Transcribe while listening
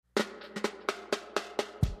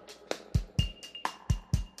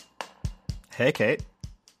Hey, Kate.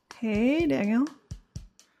 Hey, Daniel.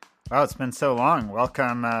 Wow, it's been so long.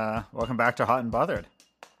 Welcome back to Hot and Bothered.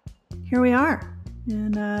 Here we are,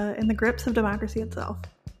 in the grips of democracy itself.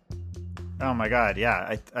 Oh my God,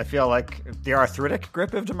 yeah. I feel like the arthritic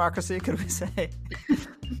grip of democracy, could we say?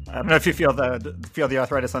 I don't know if you feel the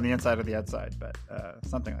arthritis on the inside or the outside, but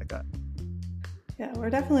something like that. Yeah,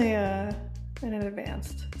 we're definitely in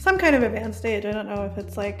some kind of advanced stage. I don't know if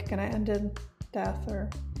it's like going to end in death or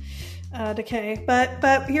decay,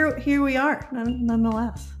 but here we are,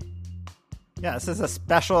 nonetheless. Yeah, this is a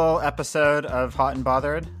special episode of Hot and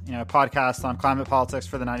Bothered, a podcast on climate politics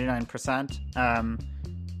for the 99%.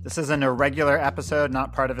 This is an irregular episode,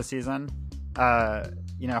 not part of a season. Hot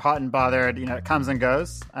and Bothered, it comes and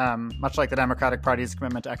goes, much like the Democratic Party's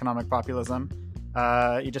commitment to economic populism.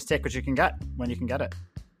 You just take what you can get when you can get it.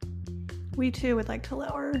 We too would like to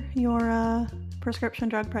lower your prescription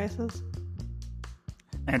drug prices.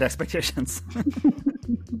 And expectations.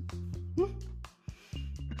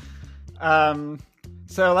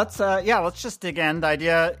 So let's just dig in. The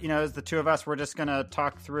idea, is the two of us, we're just going to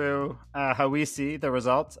talk through how we see the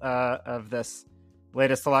results of this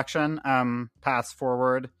latest election, paths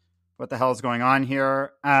forward, what the hell is going on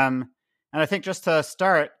here. And I think just to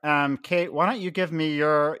start, Kate, why don't you give me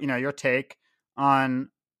your take on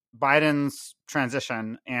Biden's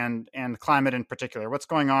transition and climate in particular? What's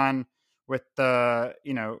going on with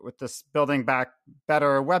with this Building Back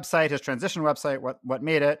Better website, his transition website, what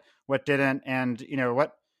made it, what didn't, and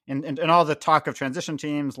what and all the talk of transition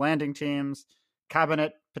teams, landing teams,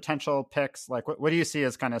 cabinet potential picks, like what do you see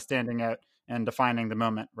as kind of standing out and defining the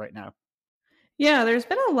moment right now? Yeah, there's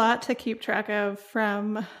been a lot to keep track of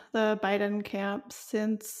from the Biden camp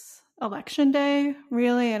since Election Day,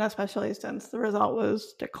 really, and especially since the result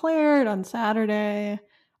was declared on Saturday.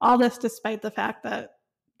 All this despite the fact that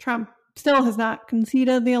Trump still has not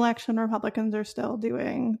conceded the election. Republicans are still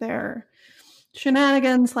doing their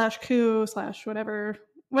shenanigans / coup /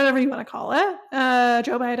 whatever you want to call it.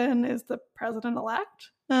 Joe Biden is the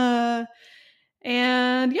president-elect. And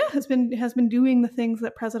yeah, has been doing the things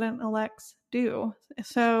that president-elects do.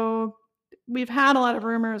 So we've had a lot of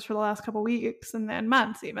rumors for the last couple of weeks and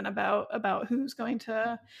months even about who's going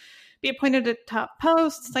to be appointed to top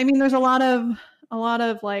posts. I mean, there's a lot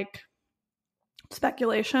of like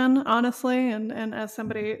speculation, honestly, and as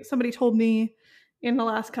somebody told me in the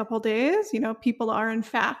last couple of days, people are in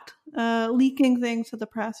fact leaking things to the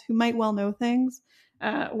press who might well know things.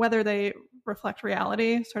 Whether they reflect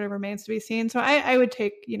reality sort of remains to be seen. So I would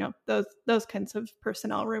take those kinds of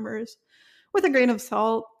personnel rumors with a grain of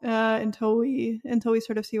salt until we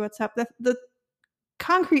sort of see what's up. The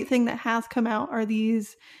concrete thing that has come out are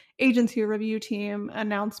these agency review team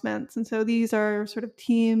announcements, and so these are sort of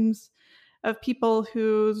teams of people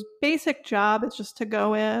whose basic job is just to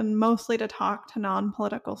go in mostly to talk to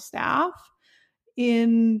non-political staff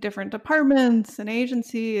in different departments and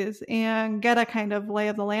agencies and get a kind of lay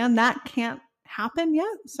of the land. That can't happen yet.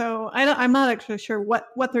 So I'm not actually sure what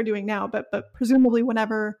they're doing now, but presumably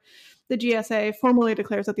whenever the GSA formally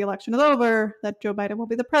declares that the election is over, that Joe Biden will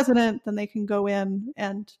be the president, then they can go in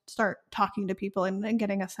and start talking to people and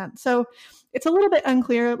getting a sense. So it's a little bit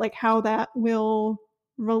unclear like how that will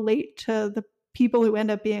relate to the people who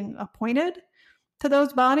end up being appointed to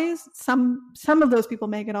those bodies. Some of those people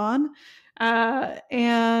make it on,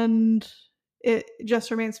 and it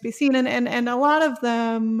just remains to be seen. And a lot of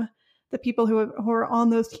them, the people who are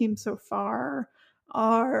on those teams so far,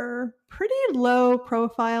 are pretty low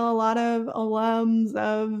profile. A lot of alums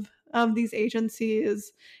of these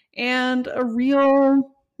agencies, and a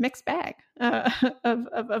real mixed bag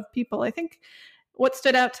of people. I think what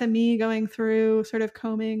stood out to me going through sort of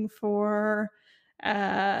combing for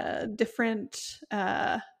different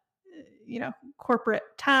corporate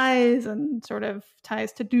ties and sort of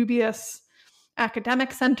ties to dubious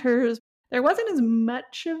academic centers, there wasn't as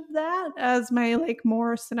much of that as my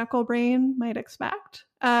more cynical brain might expect.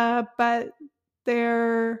 But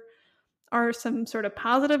there are some sort of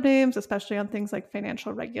positive names, especially on things like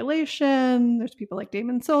financial regulation. There's people like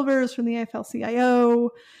Damon Silvers from the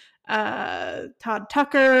AFL-CIO. Todd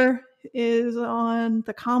Tucker is on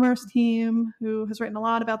the commerce team, who has written a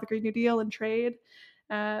lot about the Green New Deal and trade.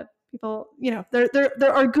 People,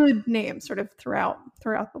 there are good names sort of throughout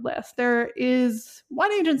the list. There is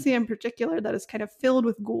one agency in particular that is kind of filled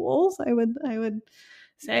with ghouls, I would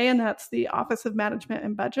say, and that's the Office of Management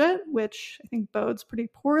and Budget, which I think bodes pretty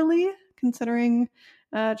poorly considering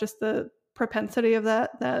just the propensity of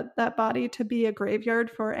that body to be a graveyard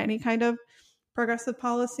for any kind of progressive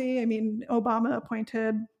policy. I mean, Obama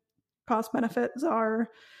appointed cost benefit czar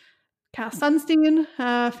Cass Sunstein,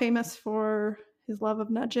 famous for his love of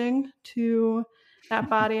nudging to that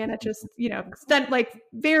body. And it just, like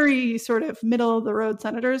very sort of middle of the road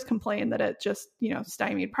senators complained that it just,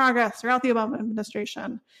 stymied progress throughout the Obama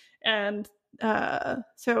administration. And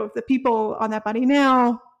so the people on that body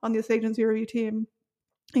now on this agency review team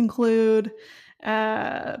include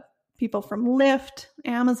people from Lyft,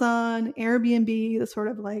 Amazon, Airbnb, the sort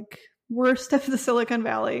of like worst of the Silicon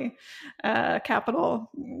Valley capital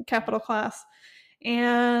class.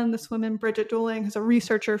 And this woman, Bridget Dooling, who's a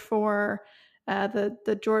researcher for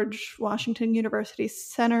the George Washington University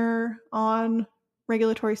Center on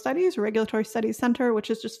Regulatory Studies, or Regulatory Studies Center, which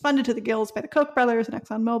is just funded to the gills by the Koch brothers and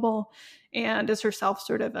ExxonMobil, and is herself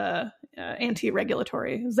sort of a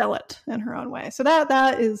anti-regulatory zealot in her own way. So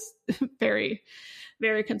that is very,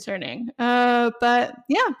 very concerning. But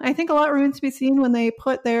yeah, I think a lot remains to be seen when they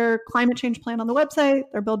put their climate change plan on the website,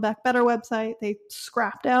 their Build Back Better website. They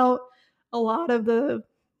scrapped out a lot of the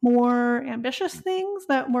more ambitious things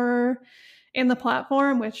that were in the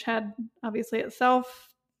platform, which had obviously itself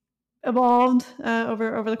evolved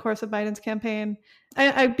over the course of Biden's campaign.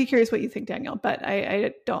 I'd be curious what you think, Daniel, but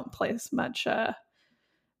I don't place much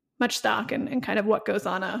stock in kind of what goes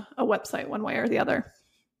on a website one way or the other.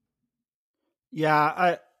 Yeah,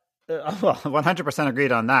 I 100%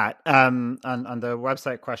 agreed on that, on the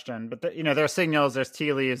website question. But there are signals, there's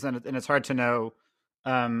tea leaves, and it's hard to know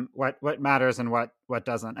what matters and what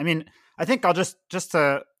doesn't. I mean, I think I'll just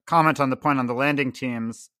to comment on the point on the landing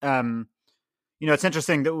teams. It's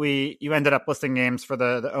interesting that you ended up listing names for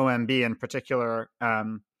the OMB in particular,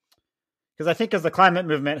 because I think as the climate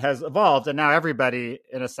movement has evolved, and now everybody,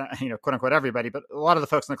 in a sense, quote unquote everybody, but a lot of the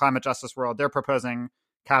folks in the climate justice world, they're proposing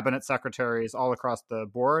cabinet secretaries all across the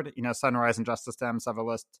board. Sunrise and Justice Dems have a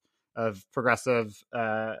list of progressive,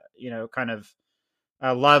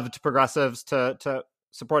 loved progressives to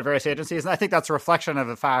support various agencies, and I think that's a reflection of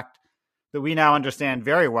the fact that we now understand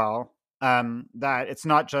very well that it's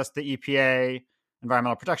not just the EPA,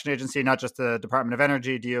 Environmental Protection Agency, not just the Department of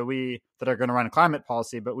Energy, DOE, that are going to run climate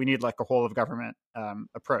policy, but we need like a whole of government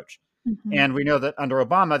approach. Mm-hmm. And we know that under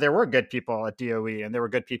Obama, there were good people at DOE and there were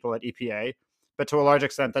good people at EPA, but to a large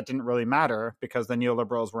extent, that didn't really matter because the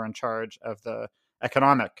neoliberals were in charge of the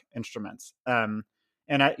economic instruments. And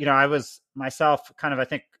I was myself kind of, I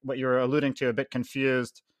think what you were alluding to, a bit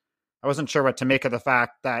confused. I wasn't sure what to make of the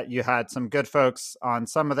fact that you had some good folks on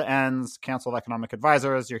some of the ends, Council of Economic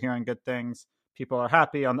Advisors, you're hearing good things. People are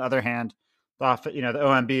happy. On the other hand, the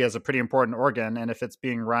OMB is a pretty important organ, and if it's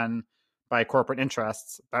being run by corporate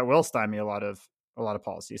interests, that will stymie a lot of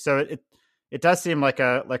policy. So it does seem like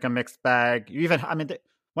a mixed bag.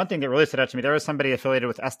 One thing that really stood out to me, there was somebody affiliated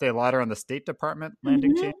with Estee Lauder on the State Department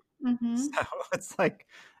landing team. Mm-hmm. So it's like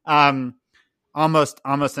almost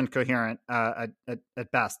incoherent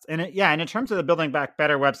at best. And in terms of the Building Back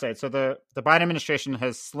Better website, so the Biden administration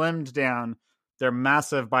has slimmed down their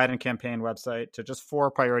massive Biden campaign website to just 4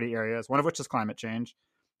 priority areas, one of which is climate change.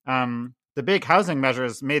 The big housing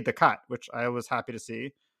measures made the cut, which I was happy to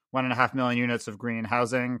see. 1.5 million units of green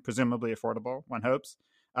housing, presumably affordable, one hopes.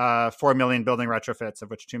 4 million building retrofits, of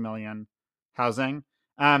which 2 million housing.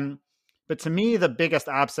 But to me, the biggest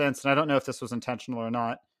absence, and I don't know if this was intentional or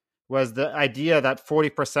not, was the idea that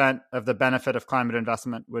 40% of the benefit of climate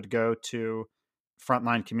investment would go to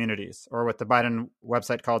frontline communities, or what the Biden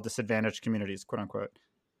website called disadvantaged communities, quote unquote.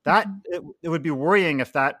 That it would be worrying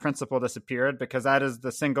if that principle disappeared, because that is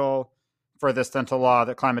the single furthest into law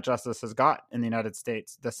that climate justice has got in the United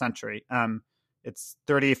States this century. It's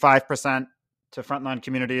 35% to frontline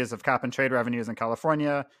communities of cap and trade revenues in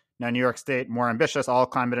California. Now, New York State, more ambitious, all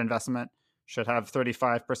climate investment should have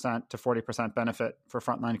 35% to 40% benefit for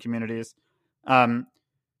frontline communities.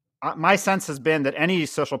 My sense has been that any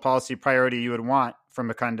social policy priority you would want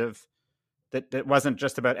from a kind of that wasn't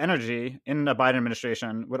just about energy in a Biden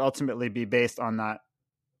administration would ultimately be based on that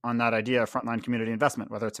idea of frontline community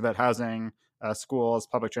investment, whether it's about housing, schools,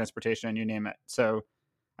 public transportation, you name it. So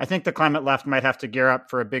I think the climate left might have to gear up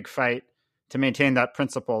for a big fight to maintain that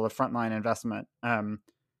principle of frontline investment.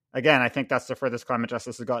 Again, I think that's the furthest climate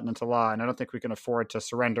justice has gotten into law, and I don't think we can afford to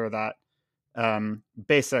surrender that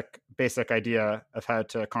basic idea of how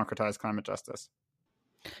to concretize climate justice.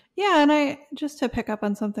 Yeah, and just to pick up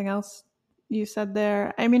on something else you said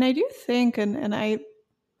there, I mean, I do think, and I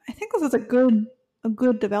think this is a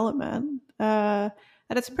good development, that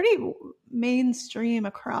it's pretty mainstream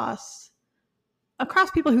across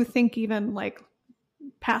people who think even like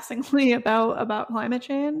passingly about climate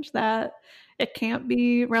change, that it can't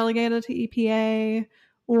be relegated to EPA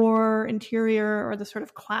or Interior or the sort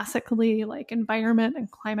of classically like environment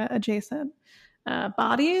and climate adjacent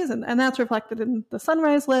bodies. And that's reflected in the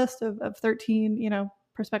Sunrise list of 13,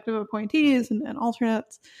 prospective appointees and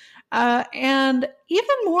alternates, and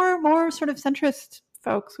even more sort of centrist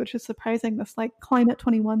folks, which is surprising. This like Climate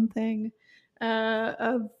 21 thing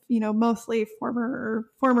of mostly former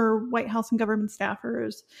White House and government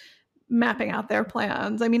staffers mapping out their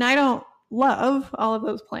plans. I mean, I don't love all of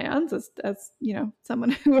those plans as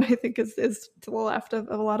someone who I think is to the left of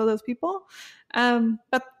a lot of those people.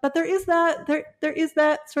 But there is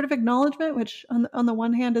that sort of acknowledgement, which on the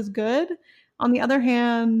one hand is good. On the other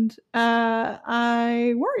hand,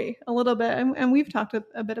 I worry a little bit, and we've talked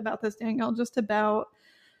a bit about this, Daniel, just about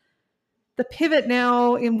the pivot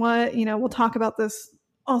now in what, we'll talk about this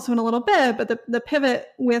also in a little bit, but the pivot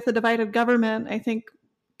with a divided government, I think,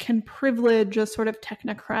 can privilege a sort of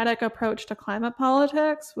technocratic approach to climate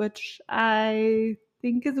politics, which I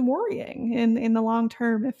think is worrying in the long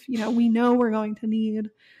term. If, we know we're going to need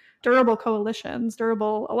durable coalitions,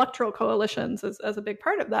 durable electoral coalitions as a big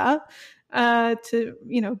part of that,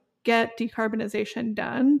 to, get decarbonization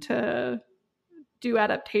done, to do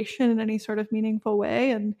adaptation in any sort of meaningful way.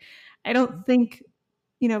 And I don't think,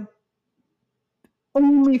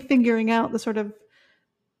 only figuring out the sort of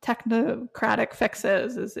technocratic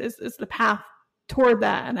fixes is the path toward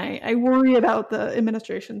that. And I worry about the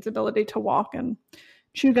administration's ability to walk and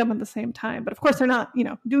chew gum at the same time. But of course, they're not,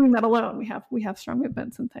 doing that alone. We have strong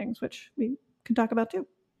movements and things, which we can talk about too.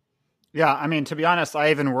 Yeah, I mean, to be honest,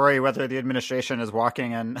 I even worry whether the administration is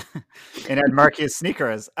walking in Ed Markey's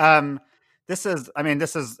sneakers. It's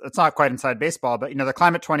not quite inside baseball, but, the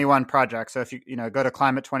Climate 21 project. So if you go to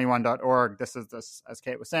climate21.org, this, as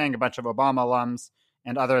Kate was saying, a bunch of Obama alums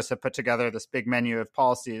and others have put together this big menu of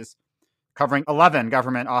policies covering 11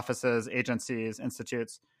 government offices, agencies,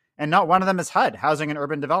 institutes, and not one of them is HUD, Housing and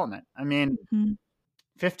Urban Development. I mean,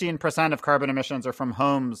 15% of carbon emissions are from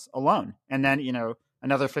homes alone. And then,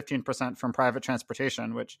 another 15% from private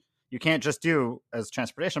transportation, which you can't just do as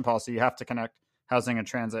transportation policy. You have to connect housing and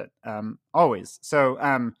transit always.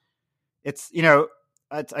 So it's,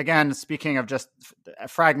 it's, again, speaking of just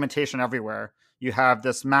fragmentation everywhere, you have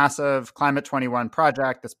this massive Climate 21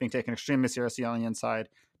 project that's being taken extremely seriously on the inside,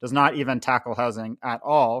 does not even tackle housing at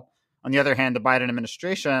all. On the other hand, the Biden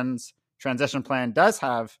administration's transition plan does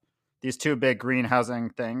have these two big green housing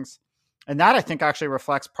things. And that, I think, actually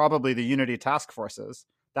reflects probably the unity task forces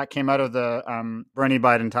that came out of the Bernie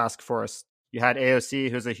Biden task force. You had AOC,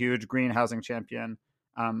 who's a huge green housing champion,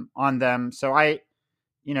 on them. So and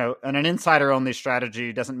an insider-only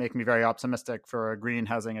strategy doesn't make me very optimistic for a green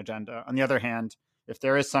housing agenda. On the other hand, if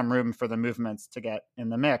there is some room for the movements to get in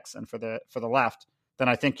the mix and for the left, then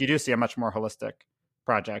I think you do see a much more holistic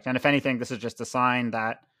project. And if anything, this is just a sign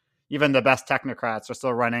that even the best technocrats are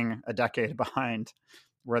still running a decade behind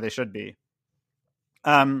where they should be.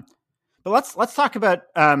 But let's talk about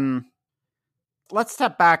let's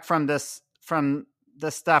step back from this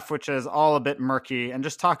stuff, which is all a bit murky, and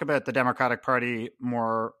just talk about the Democratic Party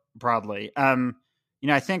more broadly. I'm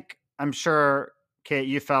sure, Kate,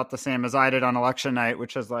 you felt the same as I did on election night,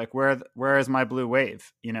 which is like, where is my blue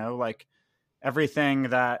wave? Like everything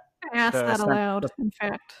that I asked that aloud. In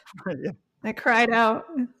fact, yeah. I cried out,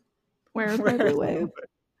 "Where's my blue wave?"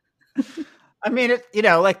 I mean,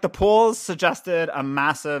 like the polls suggested a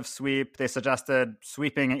massive sweep. They suggested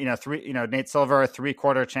sweeping, Nate Silver,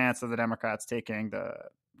 3/4 chance of the Democrats taking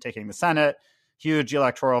the Senate, huge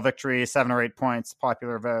electoral victory, 7 or 8 points,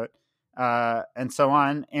 popular vote, and so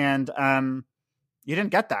on. And you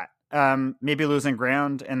didn't get that. Maybe losing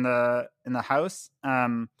ground in the House.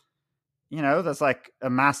 There's like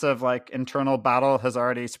a massive internal battle has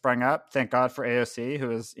already sprung up. Thank God for AOC,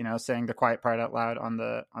 who is saying the quiet part out loud on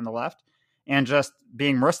the left. And just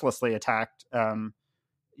being mercilessly attacked.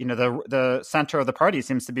 The center of the party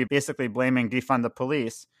seems to be basically blaming defund the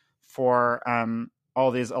police for all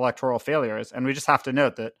these electoral failures. And we just have to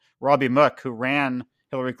note that Robbie Mook, who ran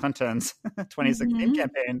Hillary Clinton's 2016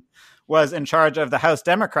 campaign, was in charge of the House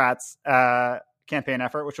Democrats' campaign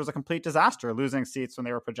effort, which was a complete disaster, losing seats when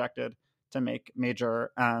they were projected to make major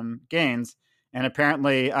gains. And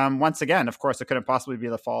apparently, once again, of course, it couldn't possibly be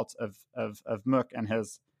the fault of Mook and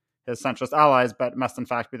his centrist allies, but must in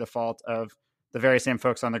fact be the fault of the very same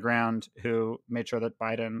folks on the ground who made sure that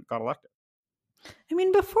Biden got elected. I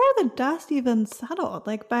mean, before the dust even settled,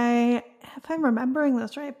 if I'm remembering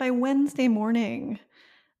this right, by Wednesday morning,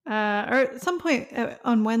 or at some point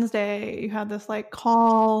on Wednesday, you had this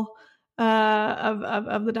call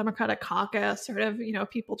of the Democratic caucus, sort of,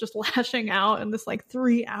 people just lashing out in this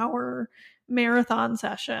 3-hour marathon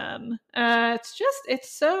session. It's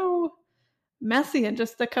so messy, and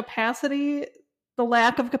just the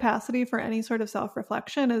lack of capacity for any sort of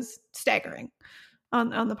self-reflection is staggering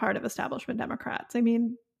on the part of establishment Democrats. I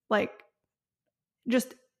mean,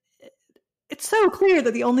 just, it's so clear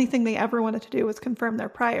that the only thing they ever wanted to do was confirm their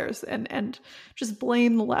priors and just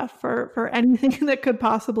blame the left for anything that could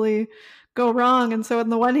possibly go wrong. And so on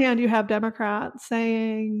the one hand, you have Democrats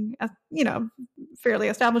saying, fairly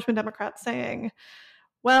establishment Democrats saying,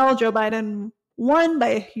 well, Joe Biden won by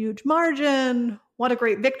a huge margin. What a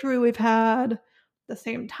great victory we've had. At the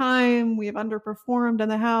same time, we have underperformed in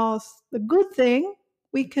the House. The good thing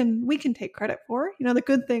we can take credit for, the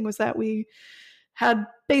good thing was that we had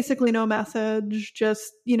basically no message,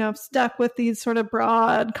 just, stuck with these sort of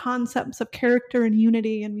broad concepts of character and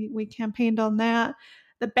unity, and we campaigned on that.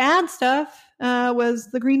 The bad stuff was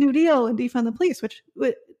the Green New Deal and defund the police, which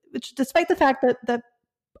despite the fact that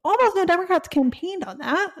almost no Democrats campaigned on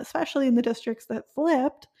that, especially in the districts that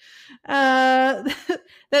flipped, that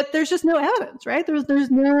there's just no evidence, right?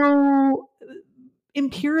 There's no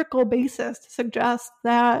empirical basis to suggest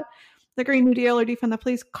that the Green New Deal or defund the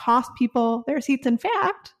police cost people their seats. In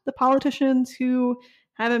fact, the politicians who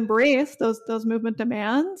have embraced those movement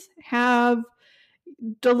demands have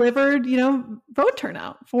delivered, vote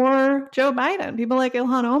turnout for Joe Biden. People like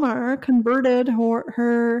Ilhan Omar converted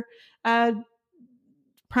her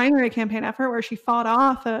primary campaign effort, where she fought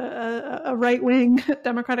off a right-wing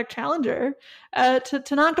Democratic challenger, to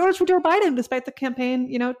knock doors for Joe Biden, despite the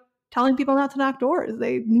campaign, telling people not to knock doors.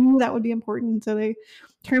 They knew that would be important, so they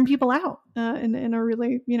turned people out in a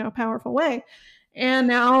really, powerful way. And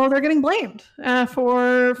now they're getting blamed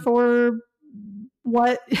for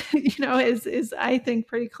what is I think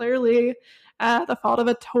pretty clearly the fault of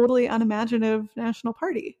a totally unimaginative national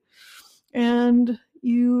party. And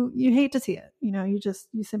you hate to see it.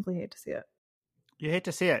 You simply hate to see it. You hate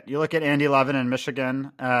to see it. You look at Andy Levin in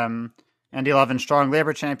Michigan. Andy Levin, strong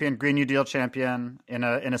labor champion, Green New Deal champion in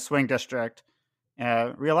a swing district,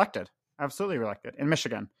 reelected, absolutely reelected in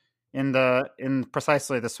Michigan, in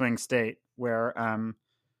precisely the swing state where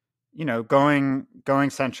going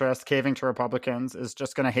centrist, caving to Republicans is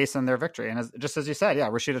just going to hasten their victory. And just as you said,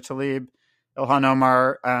 Rashida Tlaib, Ilhan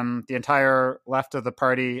Omar, the entire left of the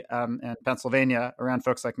party in Pennsylvania around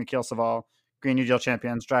folks like Nikhil Saval, Green New Deal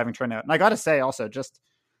champions driving turnout. And I got to say also, just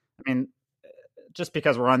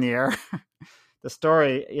because we're on the air, the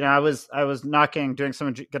story, I was doing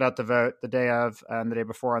some get out the vote the day of, the day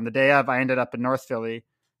before. On the day of, I ended up in North Philly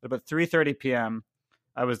at about 3:30 p.m.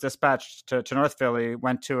 I was dispatched to North Philly,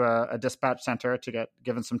 went to a dispatch center to get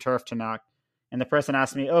given some turf to knock. And the person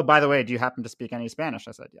asked me, "Oh, by the way, do you happen to speak any Spanish?"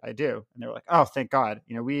 I said, "I do." And they were like, "Oh, thank God.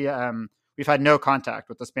 We've had no contact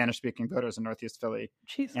with the Spanish-speaking voters in Northeast Philly,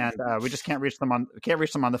 Jesus. And we just can't reach them on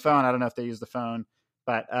the phone. I don't know if they use the phone,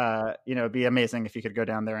 but it'd be amazing if you could go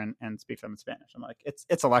down there and speak to them in Spanish." I'm like,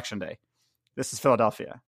 it's election day. This is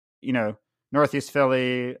Philadelphia. Northeast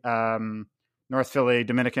Philly, North Philly,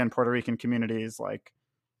 Dominican, Puerto Rican communities, like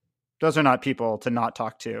those are not people to not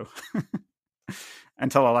talk to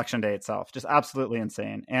until election day itself. Just absolutely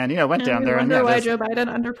insane. And went down there, and why Joe Biden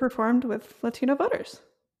underperformed with Latino voters.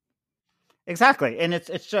 Exactly. And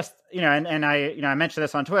it's just, and I mentioned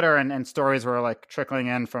this on Twitter, and stories were like trickling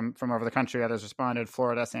in from over the country. Others responded.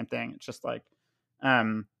 Florida, same thing. It's just like,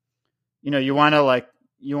 you want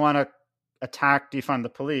to attack, defund the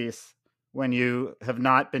police when you have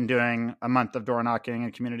not been doing a month of door knocking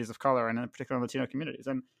in communities of color, and in particular Latino communities.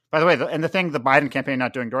 And by the way, the Biden campaign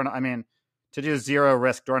not doing door knocking, to do zero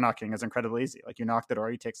risk door knocking is incredibly easy. Like, you knock the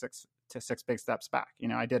door, you take six big steps back.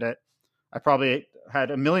 I did it. I probably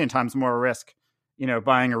had a million times more risk,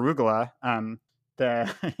 buying arugula,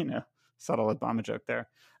 subtle Obama joke there.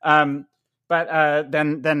 But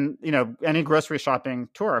then any grocery shopping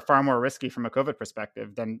tour are far more risky from a COVID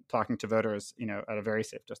perspective than talking to voters, at a very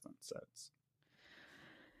safe distance. So it's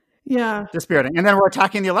dispiriting. And then we're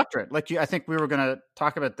attacking the electorate. Like, I think we were going to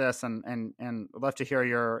talk about this, and I'd love to hear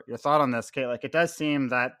your thought on this, Kate. Like, it does seem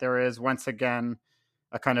that there is once again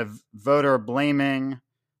a kind of voter blaming,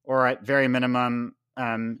 or at very minimum,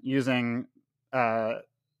 using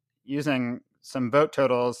some vote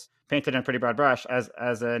totals painted in pretty broad brush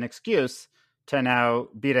as an excuse to now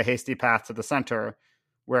beat a hasty path to the center,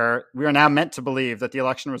 where we are now meant to believe that the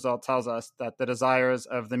election result tells us that the desires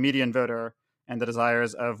of the median voter and the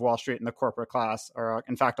desires of Wall Street and the corporate class are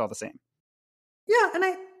in fact all the same. Yeah,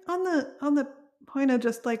 and on the point of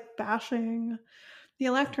just like bashing the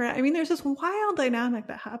electorate, there's this wild dynamic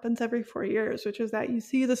that happens every 4 years, which is that you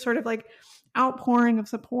see this sort of like outpouring of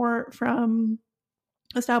support from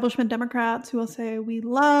establishment Democrats who will say, we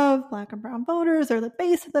love Black and brown voters. They're the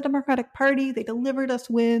base of the Democratic Party. They delivered us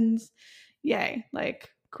wins. Yay. Like,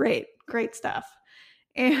 great stuff.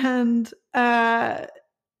 And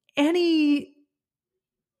any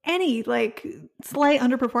any like slight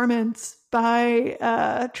underperformance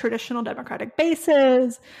by traditional Democratic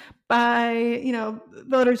bases, by, you know,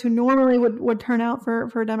 voters who normally would turn out for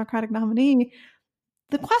a Democratic nominee.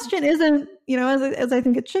 The question isn't, you know, as I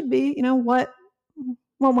think it should be, you know, what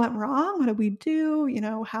went wrong? What did we do? You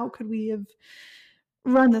know, how could we have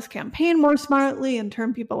run this campaign more smartly and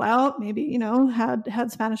turn people out? Maybe, you know,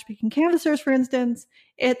 had Spanish speaking canvassers, for instance.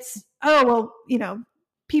 It's, oh, well, you know,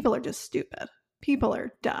 people are just stupid. People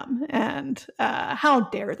are dumb. And how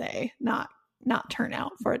dare they not turn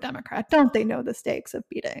out for a Democrat? Don't they know the stakes of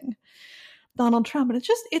beating Donald Trump? And it's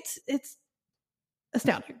just, it's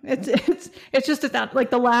astounding. It's just astounding. Like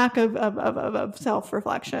the lack of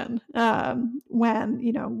self-reflection when,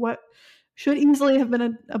 you know, what should easily have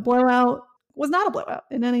been a blowout was not a blowout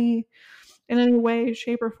in any way,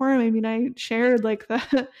 shape, or form. I mean, I shared like the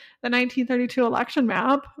 1932 election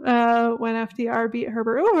map when FDR beat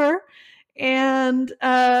Herbert Hoover, and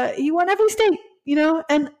he won every state, you know.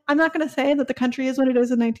 And I'm not going to say that the country is what it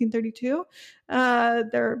is in 1932.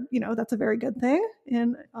 You know, that's a very good thing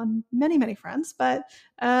on many fronts. But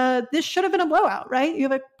this should have been a blowout, right? You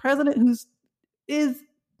have a president is,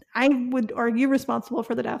 I would argue, responsible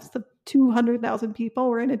for the deaths of 200,000 people.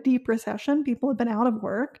 We're in a deep recession. People have been out of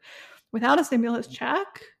work without a stimulus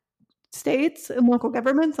check. States and local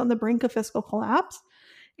governments on the brink of fiscal collapse.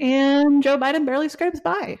 And Joe Biden barely scrapes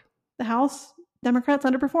by. The House Democrats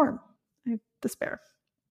underperform. I despair.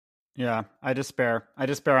 Yeah, I despair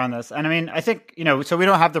on this. And I mean, I think, you know, so we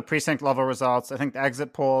don't have the precinct level results. I think the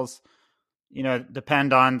exit polls, you know,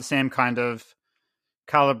 depend on the same kind of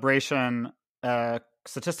calibration,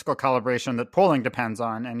 statistical calibration that polling depends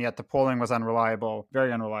on, and yet the polling was unreliable,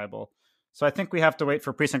 very unreliable. So I think we have to wait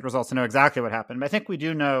for precinct results to know exactly what happened. But I think we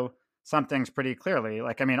do know some things pretty clearly.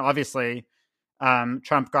 Like, I mean, obviously,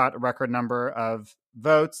 Trump got a record number of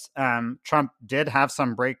votes. Trump did have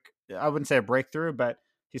some I wouldn't say a breakthrough, but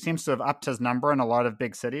he seems to have upped his number in a lot of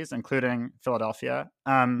big cities, including Philadelphia.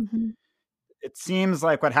 It seems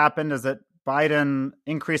like what happened is that Biden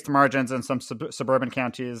increased margins in some suburban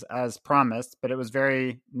counties as promised, but it was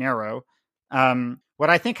very narrow. What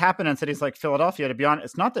I think happened in cities like Philadelphia, to be honest,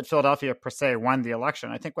 it's not that Philadelphia per se won the election.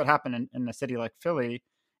 I think what happened in a city like Philly,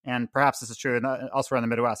 and perhaps this is true elsewhere in the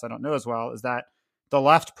Midwest, I don't know as well, is that the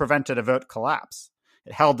left prevented a vote collapse.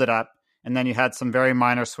 It held it up, and then you had some very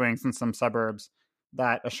minor swings in some suburbs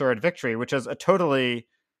that assured victory, which is a totally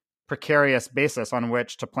precarious basis on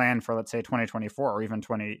which to plan for, let's say, 2024 or even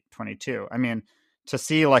 2022. I mean, to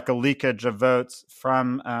see like a leakage of votes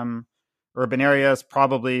from urban areas,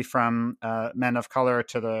 probably from men of color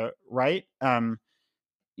to the right,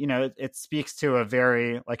 you know, it speaks to a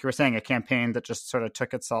very, like you were saying, a campaign that just sort of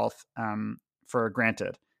took itself for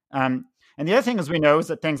granted. And the other thing is we know is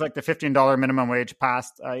that things like the $15 minimum wage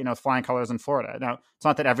passed, you know, with flying colors in Florida. Now, it's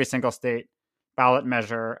not that every single state ballot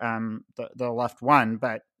measure the left won,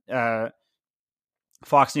 but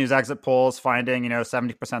Fox News exit polls finding, you know,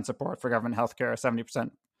 70% support for government healthcare,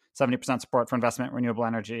 70% support for investment in renewable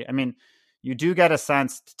energy. I mean, you do get a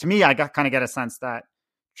sense, to me, I kind of get a sense that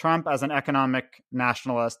Trump, as an economic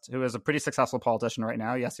nationalist who is a pretty successful politician right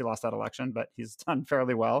now, yes, he lost that election, but he's done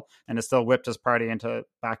fairly well and has still whipped his party into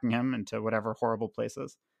backing him into whatever horrible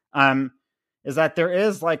places, is that there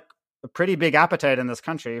is like a pretty big appetite in this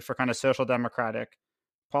country for kind of social democratic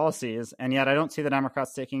policies. And yet I don't see the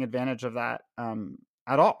Democrats taking advantage of that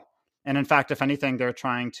at all. And in fact, if anything, they're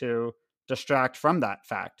trying to distract from that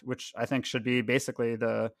fact, which I think should be basically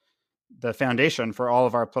the foundation for all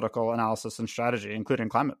of our political analysis and strategy, including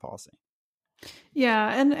climate policy.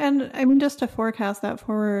 Yeah. And I mean, just to forecast that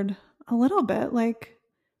forward a little bit, like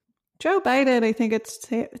Joe Biden, I think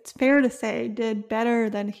it's fair to say, did better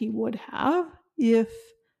than he would have if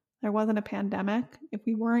there wasn't a pandemic, if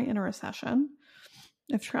we weren't in a recession,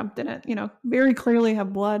 if Trump didn't, you know, very clearly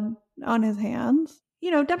have blood on his hands.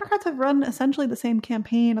 You know, Democrats have run essentially the same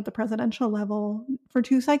campaign at the presidential level for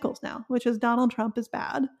 2 cycles now, which is Donald Trump is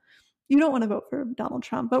bad. You don't want to vote for Donald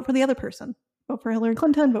Trump. Vote for the other person. Vote for Hillary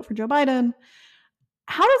Clinton. Vote for Joe Biden.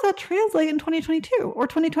 How does that translate in 2022 or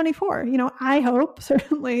 2024? You know, I hope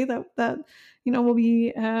certainly that you know, we'll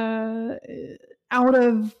be out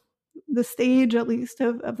of the stage, at least,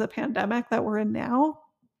 of the pandemic that we're in now.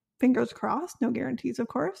 Fingers crossed. No guarantees, of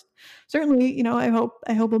course. Certainly, you know, I hope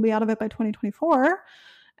we'll be out of it by 2024.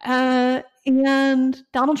 And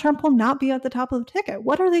Donald Trump will not be at the top of the ticket.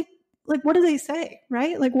 What do they say,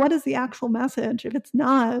 right? Like, what is the actual message if it's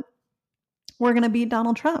not, we're going to beat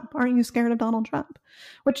Donald Trump? Aren't you scared of Donald Trump?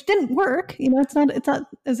 Which didn't work. You know, it's not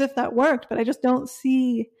as if that worked, but I just don't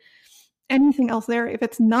see anything else there if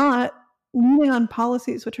it's not leaning on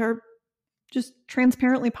policies which are just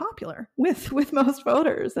transparently popular with most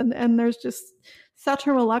voters. And there's just such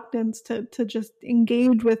a reluctance to just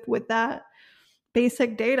engage with that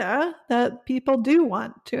basic data that people do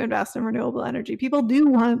want to invest in renewable energy. People do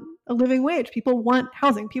want a living wage. People want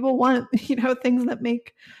housing. People want, things that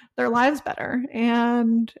make their lives better.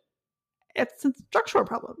 And it's a structural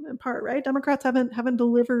problem in part, right? Democrats haven't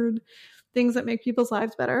delivered things that make people's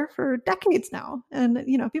lives better for decades now. And,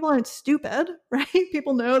 people aren't stupid, right?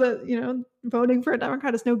 People know that, voting for a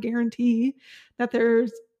Democrat is no guarantee that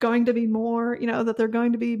there's going to be more, that they're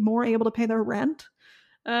going to be more able to pay their rent,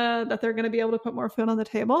 that they're going to be able to put more food on the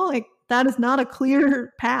table. Like, that is not a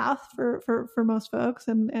clear path for most folks.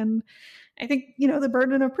 And I think, the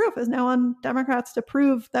burden of proof is now on Democrats to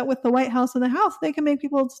prove that with the White House and the House, they can make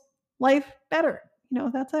people's life better.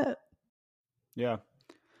 That's it. Yeah.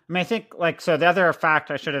 I mean, I think so the other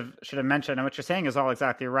fact I should have mentioned, and what you're saying is all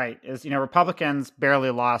exactly right, is, Republicans barely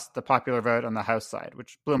lost the popular vote on the House side,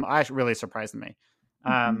 which really surprised me.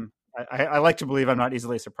 Mm-hmm. I like to believe I'm not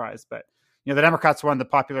easily surprised, but, the Democrats won the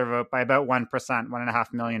popular vote by about 1%, 1.5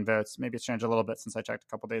 million votes. Maybe it's changed a little bit since I checked a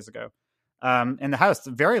couple days ago. In the House,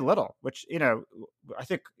 very little, which, I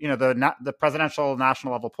think, the presidential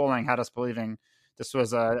national level polling had us believing this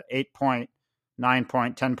was a 8-point,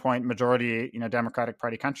 9-point, 10-point majority, Democratic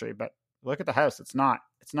Party country. But look at the House. It's not.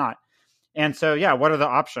 And so, yeah, what are the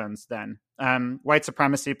options then? White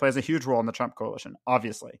supremacy plays a huge role in the Trump coalition,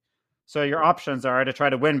 obviously. So your options are to try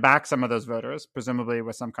to win back some of those voters, presumably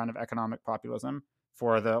with some kind of economic populism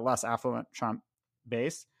for the less affluent Trump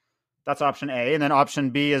base. That's option A. And then option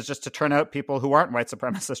B is just to turn out people who aren't white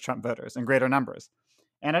supremacist Trump voters in greater numbers.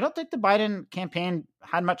 And I don't think the Biden campaign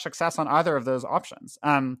had much success on either of those options.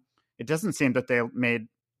 It doesn't seem that they made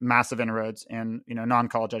massive inroads in,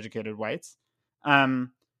 non-college educated whites. And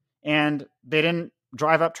they didn't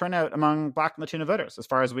drive up turnout among Black and Latino voters, as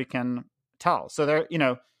far as we can tell. So they're,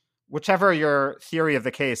 whichever your theory of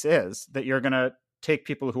the case is, that you're going to take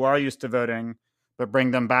people who are used to voting, but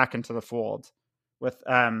bring them back into the fold with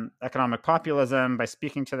economic populism by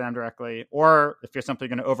speaking to them directly, or if you're simply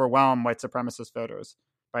going to overwhelm white supremacist voters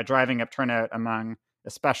by driving up turnout among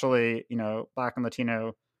especially, Black and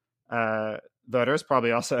Latino voters,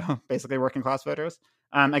 probably also basically working class voters.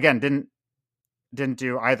 Again, didn't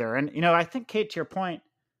do either. And, I think, Kate, to your point,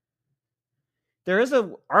 there is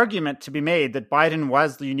an argument to be made that Biden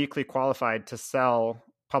was uniquely qualified to sell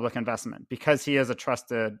public investment because he is a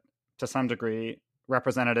trusted, to some degree,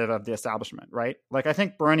 representative of the establishment, right? Like, I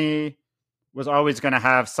think Bernie was always going to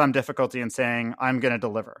have some difficulty in saying, I'm going to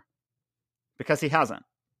deliver, because he hasn't.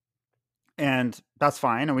 And that's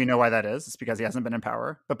fine. And we know why that is. It's because he hasn't been in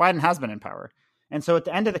power. But Biden has been in power. And so at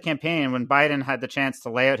the end of the campaign, when Biden had the chance to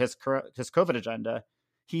lay out his COVID agenda,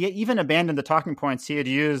 he even abandoned the talking points he had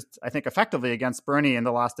used, I think, effectively against Bernie in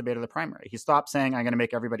the last debate of the primary. He stopped saying, I'm going to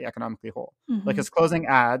make everybody economically whole. Mm-hmm. Like, his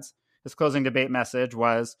closing debate message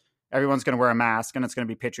was, everyone's going to wear a mask and it's going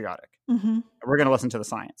to be patriotic. Mm-hmm. We're going to listen to the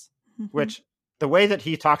science, which the way that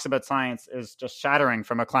he talks about science is just shattering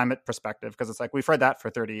from a climate perspective, because it's like, we've heard that for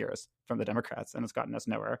 30 years from the Democrats and it's gotten us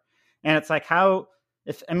nowhere. And it's like,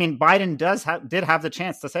 Biden did have the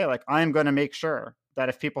chance to say, like, I'm going to make sure that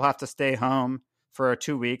if people have to stay home for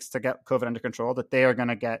 2 weeks to get COVID under control, that they are going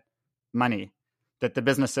to get money, that the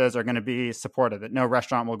businesses are going to be supported, that no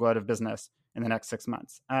restaurant will go out of business in the next 6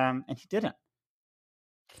 months. And he didn't.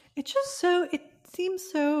 It's just it seems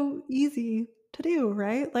so easy to do,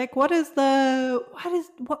 right? Like, what is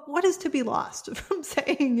to be lost from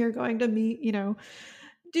saying you're going to meet,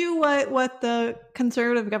 do what the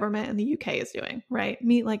conservative government in the UK is doing, right?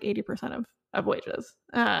 Meet like 80% of wages,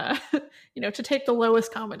 to take the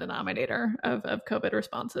lowest common denominator of COVID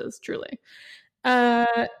responses, truly.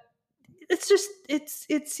 It's just,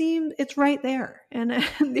 it's right there. And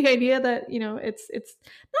the idea that, it's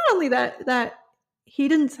not only that he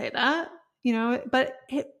didn't say that, but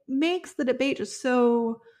it makes the debate just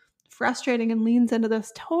so frustrating and leans into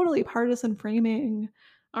this totally partisan framing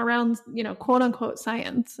around, quote unquote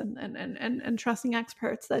science and trusting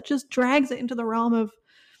experts that just drags it into the realm of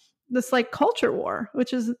this like culture war,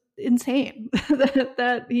 which is insane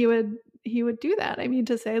that he would do that. I mean,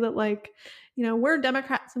 to say that, like, we're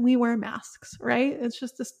Democrats and we wear masks, right? It's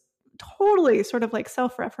just this totally sort of like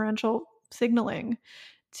self-referential signaling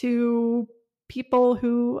to people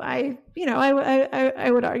who I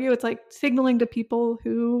would argue it's like signaling to people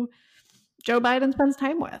who Joe Biden spends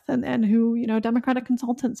time with and who, Democratic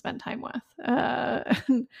consultants spend time with. I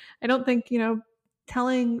don't think,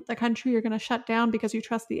 telling the country you're going to shut down because you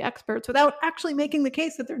trust the experts without actually making the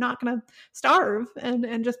case that they're not going to starve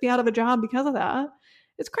and just be out of a job because of that,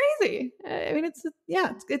 it's crazy. I mean,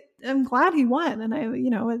 I'm glad he won.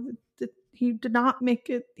 And he did not make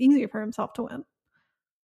it easy for himself to win.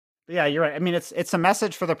 Yeah, you're right. I mean, it's a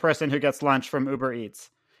message for the person who gets lunch from Uber Eats.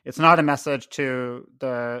 It's not a message to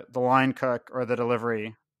the line cook or the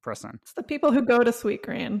delivery person. It's the people who go to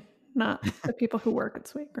Sweetgreen, not the people who work at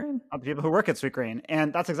Sweetgreen. The people who work at Sweetgreen.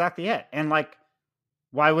 And that's exactly it. And like,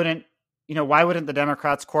 why wouldn't the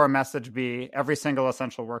Democrats' core message be every single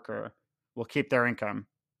essential worker will keep their income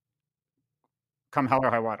come hell or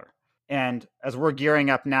high water? And as we're gearing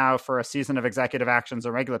up now for a season of executive actions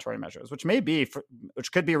and regulatory measures, which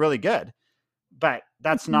could be really good, but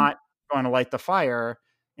that's not going to light the fire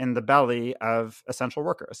in the belly of essential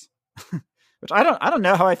workers. Which I don't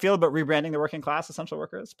know how I feel about rebranding the working class essential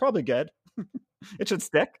workers. Probably good. It should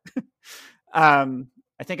stick. I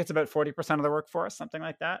think it's about 40% of the workforce, something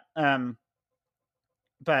like that.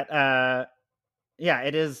 But yeah,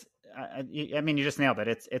 it is. I mean, you just nailed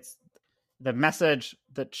it. It's the message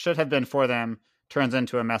that should have been for them turns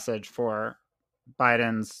into a message for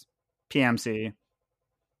Biden's PMC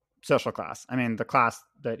social class. I mean, the class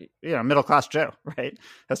that, middle class Joe, right,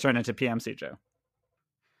 has turned into PMC Joe.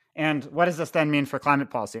 And what does this then mean for climate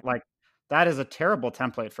policy? Like, that is a terrible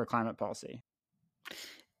template for climate policy.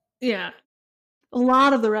 Yeah. A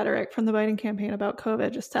lot of the rhetoric from the Biden campaign about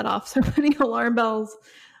COVID just set off so many alarm bells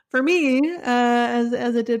for me, as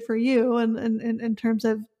it did for you, and in terms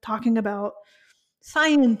of talking about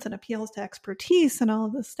science and appeals to expertise and all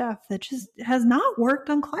of this stuff that just has not worked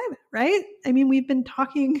on climate, right? I mean,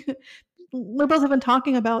 liberals have been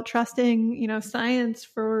talking about trusting, science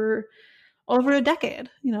for over a decade,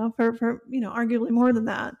 for arguably more than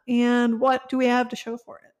that. And what do we have to show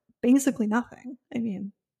for it? Basically nothing. I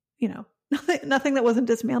mean, nothing that wasn't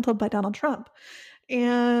dismantled by Donald Trump.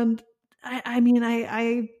 And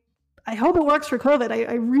I hope it works for COVID.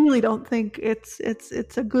 I really don't think it's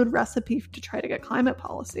a good recipe to try to get climate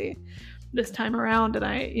policy this time around. And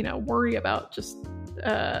I, worry about just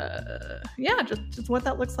what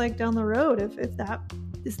that looks like down the road if that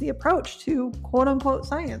is the approach to quote unquote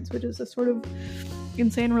science, which is a sort of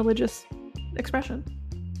insane religious expression.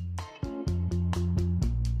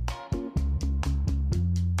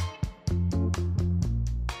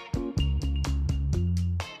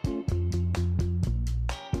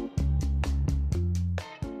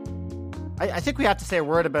 I think we have to say a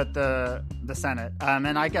word about the Senate,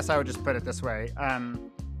 and I guess I would just put it this way: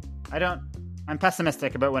 I'm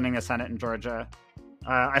pessimistic about winning the Senate in Georgia.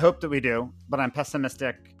 I hope that we do, but I'm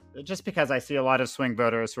pessimistic just because I see a lot of swing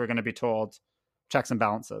voters who are going to be told checks and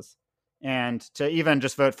balances, and to even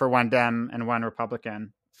just vote for one Dem and one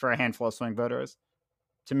Republican for a handful of swing voters,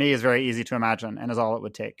 to me, is very easy to imagine and is all it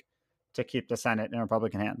would take to keep the Senate in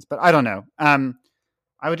Republican hands. But I don't know.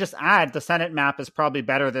 I would just add the Senate map is probably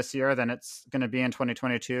better this year than it's going to be in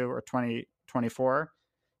 2022 or 2024.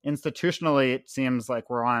 Institutionally, it seems like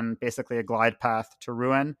we're on basically a glide path to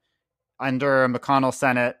ruin. Under a McConnell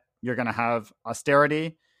Senate, you're going to have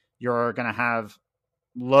austerity. You're going to have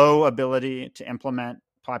low ability to implement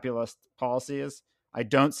populist policies. I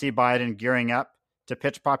don't see Biden gearing up to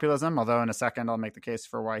pitch populism, although in a second I'll make the case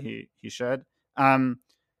for why he should.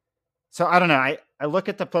 So I don't know. I look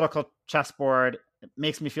at the political chessboard. It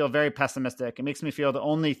makes me feel very pessimistic. It makes me feel the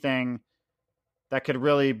only thing that could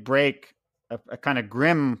really break a kind of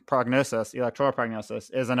grim prognosis, electoral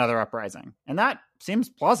prognosis, is another uprising. And that seems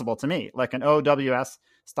plausible to me, like an OWS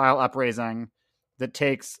style uprising that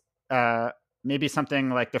takes maybe something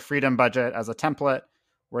like the freedom budget as a template,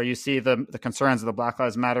 where you see the concerns of the Black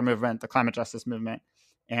Lives Matter movement, the climate justice movement,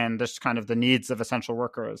 and just kind of the needs of essential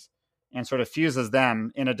workers, and sort of fuses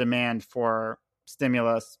them in a demand for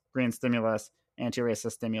stimulus, green stimulus,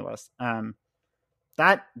 anti-racist stimulus.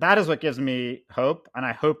 That is what gives me hope, and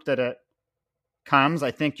I hope that it comes. I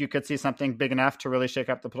think you could see something big enough to really shake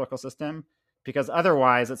up the political system, because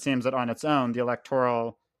otherwise it seems that on its own, the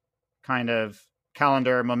electoral kind of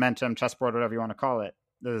calendar, momentum, chessboard, whatever you want to call it,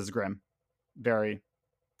 this is grim. Very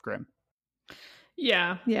grim.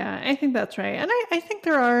 Yeah, I think that's right. And I think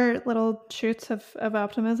there are little shoots of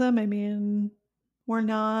optimism. I mean,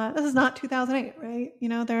 this is not 2008, right?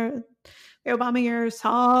 The Obama years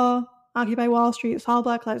saw Occupy Wall Street, saw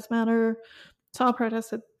Black Lives Matter, saw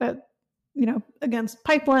protests against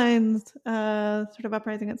pipelines, sort of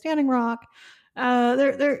uprising at Standing Rock.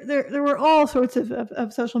 There were all sorts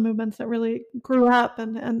of social movements that really grew up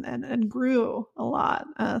and grew a lot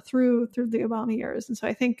through the Obama years. And so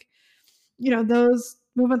I think, those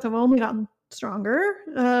movements have only gotten stronger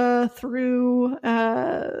through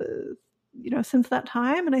since that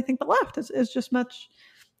time. And I think the left is just much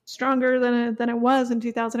stronger than it was in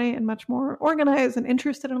 2008, and much more organized and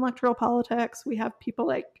interested in electoral politics. We have people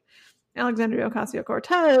like Alexandria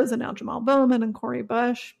Ocasio-Cortez and now Jamal Bowman and Cori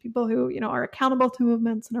Bush, people who, are accountable to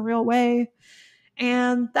movements in a real way.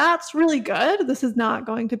 And that's really good. This is not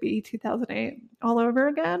going to be 2008 all over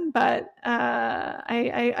again, but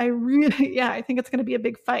I really, I think it's going to be a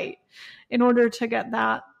big fight in order to get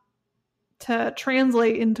that to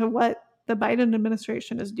translate into what the Biden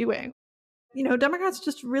administration is doing. Democrats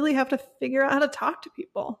just really have to figure out how to talk to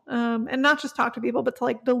people, and not just talk to people, but to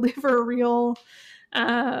like deliver real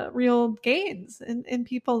gains in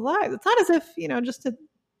people's lives. It's not as if, just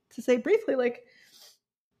to say briefly, like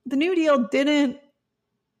the New Deal didn't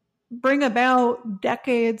bring about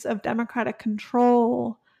decades of Democratic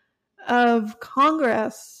control of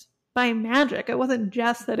Congress by magic. It wasn't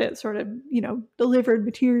just that it sort of, delivered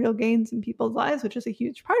material gains in people's lives, which is a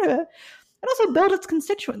huge part of it. It also built its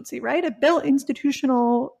constituency, right? It built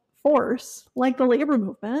institutional force like the labor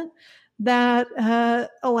movement that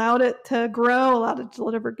allowed it to grow, allowed it to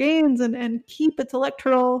deliver gains and keep its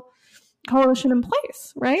electoral coalition in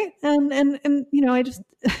place, right? And I just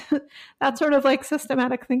that sort of like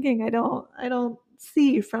systematic thinking I don't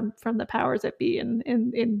see from the powers that be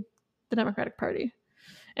in the Democratic Party.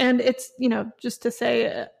 And it's, just to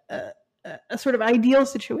say a sort of ideal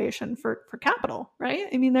situation for capital, right?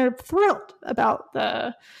 I mean, they're thrilled about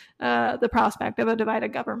the prospect of a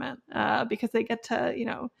divided government because they get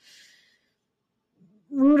to,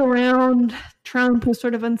 root around Trump, who's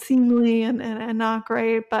sort of unseemly and not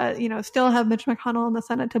great, but, still have Mitch McConnell in the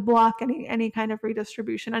Senate to block any kind of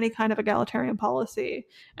redistribution, any kind of egalitarian policy,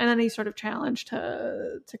 and any sort of challenge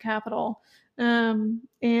to capital.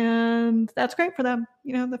 And that's great for them.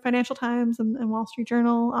 The Financial Times and Wall Street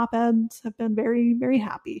Journal op-eds have been very, very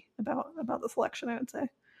happy about this election, I would say.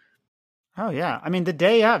 Oh, yeah. I mean, the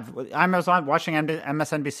day of, I was watching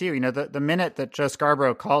MSNBC, the minute that Joe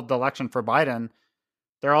Scarborough called the election for Biden,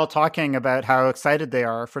 they're all talking about how excited they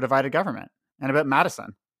are for divided government and about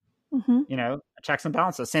Madison, checks and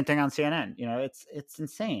balances. Same thing on CNN. It's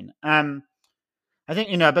insane. I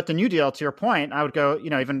think, about the New Deal, to your point, I would go,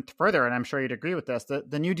 even further, and I'm sure you'd agree with this.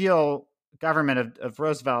 The New Deal government of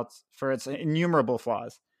Roosevelt's, for its innumerable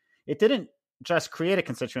flaws, it didn't just create a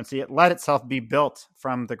constituency. It let itself be built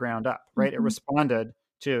from the ground up, right? Mm-hmm. It responded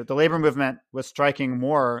to the labor movement was striking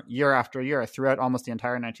more year after year throughout almost the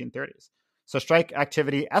entire 1930s. So strike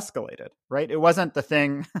activity escalated, right? It wasn't the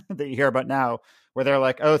thing that you hear about now where they're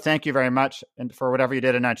like, oh, thank you very much and for whatever you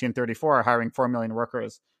did in 1934, hiring 4 million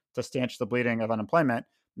workers to stanch the bleeding of unemployment.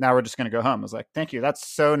 Now we're just going to go home. I was like, thank you. That's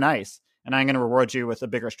so nice. And I'm going to reward you with a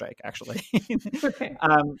bigger strike, actually. Okay.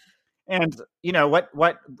 And,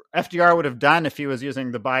 what FDR would have done if he was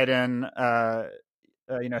using the Biden,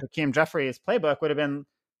 Hakeem Jeffries playbook would have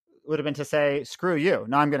been to say, screw you.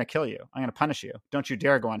 No, I'm going to kill you. I'm going to punish you. Don't you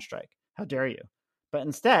dare go on strike. How dare you? But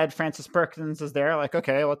instead, Francis Perkins is there like,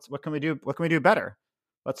 okay, what can we do? What can we do better?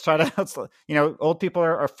 Let's try to, old people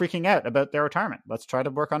are freaking out about their retirement. Let's try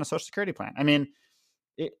to work on a Social Security plan. I mean,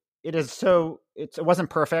 it wasn't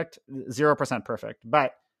perfect, 0% perfect,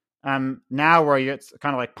 but now where it's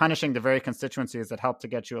kind of like punishing the very constituencies that helped to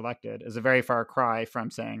get you elected is a very far cry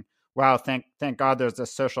from saying, wow, thank God there's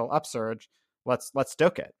this social upsurge. Let's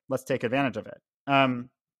stoke it. Let's take advantage of it.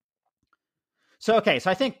 So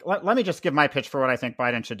I think let me just give my pitch for what I think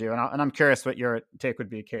Biden should do, and I'm curious what your take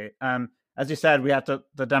would be, Kate. As you said,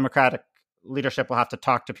 the Democratic leadership will have to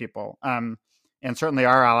talk to people, and certainly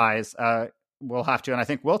our allies will have to, and I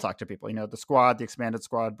think we'll talk to people. The squad, the expanded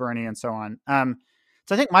squad, Bernie, and so on.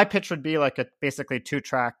 So I think my pitch would be like a basically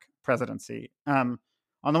 2-track presidency. On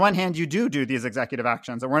the one hand, you do these executive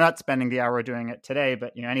actions, and we're not spending the hour doing it today,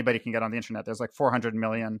 but anybody can get on the internet. There's like 400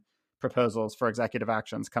 million proposals for executive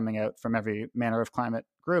actions coming out from every manner of climate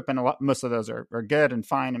group. And most of those are good and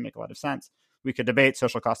fine and make a lot of sense. We could debate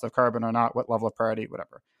social cost of carbon or not, what level of priority,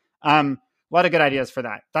 whatever. A lot of good ideas for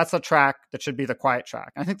that. That's a track that should be the quiet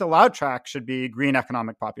track. I think the loud track should be green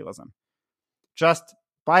economic populism. Just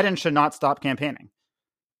Biden should not stop campaigning.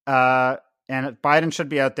 And Biden should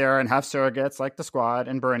be out there and have surrogates like the squad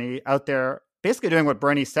and Bernie out there basically doing what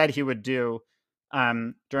Bernie said he would do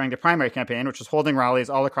during the primary campaign, which was holding rallies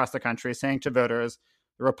all across the country, saying to voters,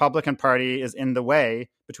 the Republican Party is in the way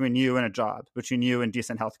between you and a job, between you and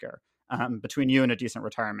decent healthcare, between you and a decent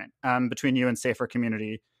retirement, between you and safer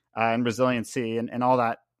community and resiliency and all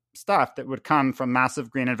that stuff that would come from massive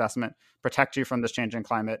green investment, protect you from this changing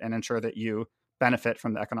climate and ensure that you benefit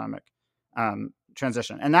from the economic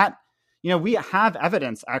transition. And that, we have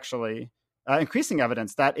evidence actually, increasing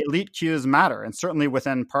evidence that elite cues matter, and certainly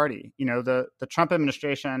within party. The Trump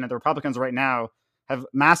administration and the Republicans right now have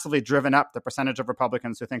massively driven up the percentage of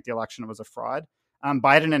Republicans who think the election was a fraud.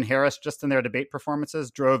 Biden and Harris, just in their debate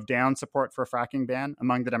performances, drove down support for a fracking ban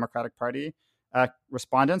among the Democratic Party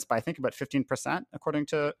respondents by, I think, about 15%, according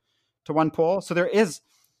to one poll. So there is,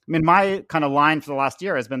 I mean, my kind of line for the last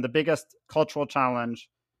year has been the biggest cultural challenge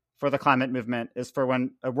for the climate movement is for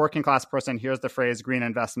when a working class person hears the phrase green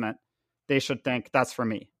investment, they should think that's for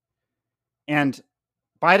me. And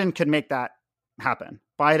Biden could make that happen.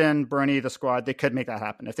 Biden, Bernie, the squad, they could make that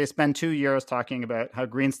happen. If they spend 2 years talking about how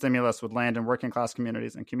green stimulus would land in working class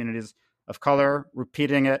communities and communities of color,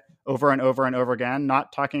 repeating it over and over and over again,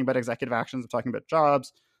 not talking about executive actions, but talking about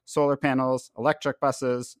jobs, solar panels, electric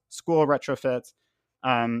buses, school retrofits,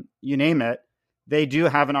 you name it, they do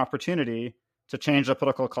have an opportunity to change the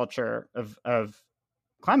political culture of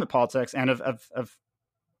climate politics and of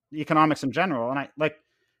economics in general. And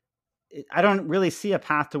I don't really see a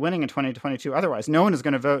path to winning in 2022 otherwise. No one is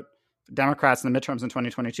going to vote Democrats in the midterms in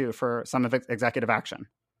 2022 for some of executive action.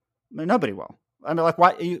 I mean, nobody will. I mean,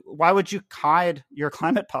 why would you hide your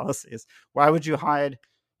climate policies? Why would you hide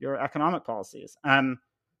your economic policies?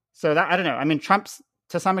 So that, I don't know. I mean, Trump's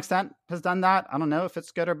to some extent has done that. I don't know if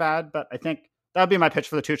it's good or bad, but I think that would be my pitch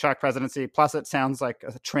for the two-track presidency. Plus, it sounds like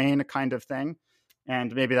a train kind of thing,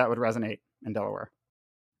 and maybe that would resonate in Delaware.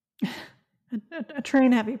 A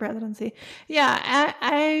train-heavy presidency. Yeah,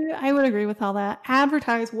 I would agree with all that.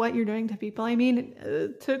 Advertise what you're doing to people. I mean,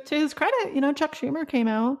 to his credit, Chuck Schumer came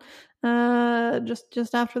out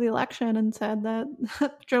just after the election and said that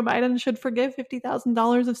Joe Biden should forgive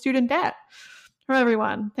 $50,000 of student debt for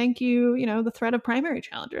everyone. Thank you, the threat of primary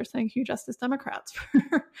challengers. Thank you, Justice Democrats,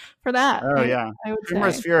 for that. Oh, yeah.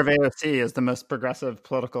 Schumer's fear of AOC is the most progressive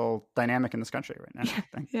political dynamic in this country right now.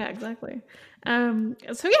 Yeah, exactly. So,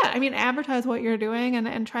 yeah, I mean, advertise what you're doing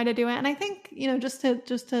and try to do it. And I think, just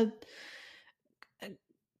to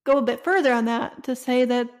go a bit further on that, to say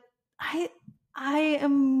that I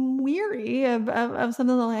am weary of some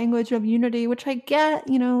of the language of unity, which I get,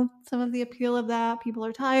 some of the appeal of that. People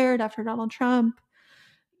are tired after Donald Trump.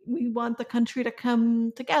 We want the country to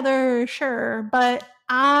come together, sure. But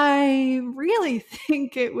I really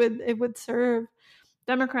think it would serve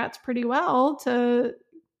Democrats pretty well to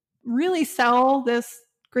really sell this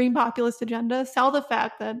green populist agenda, sell the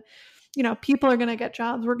fact that, people are going to get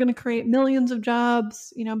jobs. We're going to create millions of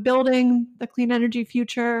jobs, building the clean energy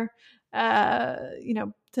future,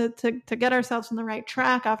 to get ourselves on the right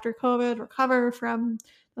track after COVID, recover from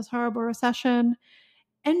this horrible recession,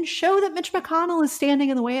 and show that Mitch McConnell is standing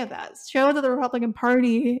in the way of that. Show that the Republican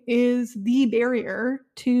Party is the barrier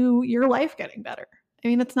to your life getting better. I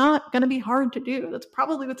mean, it's not going to be hard to do. That's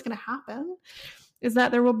probably what's going to happen, is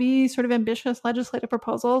that there will be sort of ambitious legislative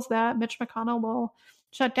proposals that Mitch McConnell will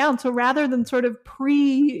shut down. So rather than sort of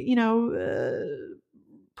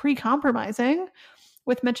pre-compromising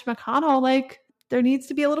with Mitch McConnell, there needs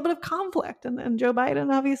to be a little bit of conflict. And Joe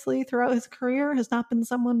Biden, obviously, throughout his career has not been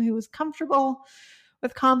someone who was comfortable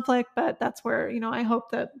with conflict, but that's where, I hope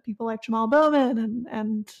that people like Jamal Bowman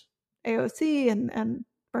and AOC and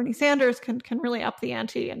Bernie Sanders can really up the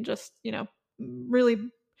ante and just, really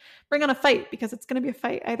bring on a fight, because it's going to be a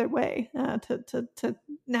fight either way to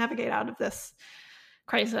navigate out of this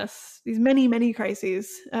crisis, these many, many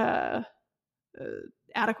crises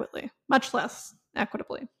adequately, much less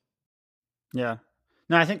equitably. Yeah.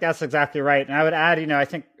 No, I think that's exactly right. And I would add, I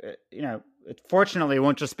think, it fortunately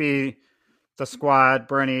won't just be the squad,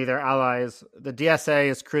 Bernie, their allies. The DSA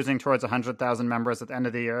is cruising towards 100,000 members at the end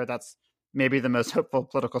of the year. That's maybe the most hopeful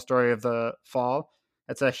political story of the fall.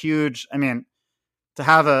 It's a huge, to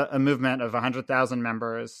have a movement of 100,000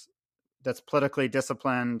 members that's politically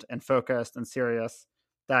disciplined and focused and serious,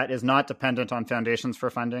 that is not dependent on foundations for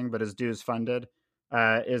funding, but is dues funded,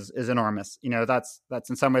 is enormous. That's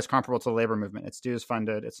in some ways comparable to the labor movement. It's dues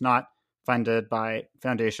funded. It's not funded by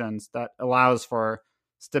foundations. That allows for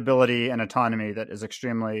stability and autonomy that is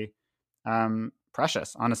extremely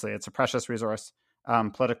precious. Honestly, it's a precious resource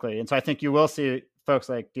politically. And so I think you will see folks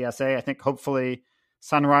like DSA. I think hopefully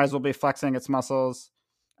Sunrise will be flexing its muscles.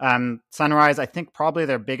 Sunrise, I think probably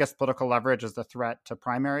their biggest political leverage is the threat to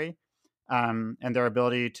primary and their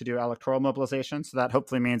ability to do electoral mobilization. So that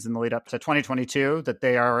hopefully means in the lead up to 2022 that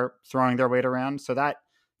they are throwing their weight around. So that,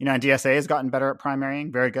 and DSA has gotten better at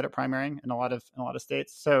primarying, very good at primarying in a lot of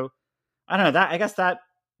states. So I don't know, that I guess that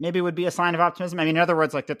maybe would be a sign of optimism. In other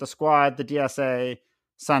words, like that the squad, the DSA,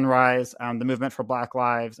 Sunrise, the Movement for Black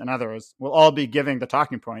Lives, and others will all be giving the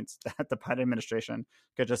talking points that the Biden administration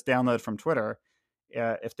could just download from Twitter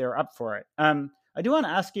if they're up for it. I do want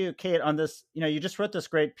to ask you, Kate, on this. You just wrote this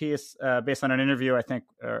great piece based on an interview, I think,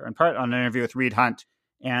 or in part on an interview with Reed Hundt.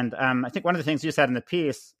 And I think one of the things you said in the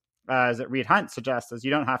piece is that Reed Hundt suggests is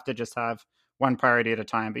you don't have to just have one priority at a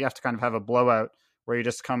time, but you have to kind of have a blowout where you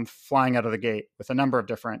just come flying out of the gate with a number of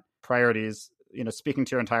different priorities, speaking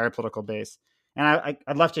to your entire political base. And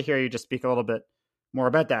I'd love to hear you just speak a little bit more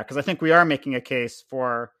about that, because I think we are making a case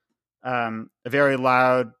for a very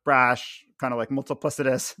loud, brash, kind of like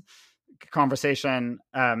multiplicitous conversation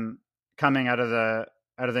coming out of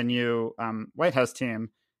the new White House team,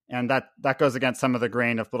 and that goes against some of the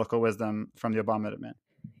grain of political wisdom from the Obama admin.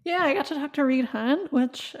 Yeah, I got to talk to Reed Hundt,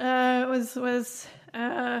 which was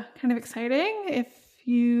kind of exciting. If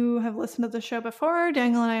you have listened to the show before,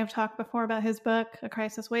 Daniel and I have talked before about his book, A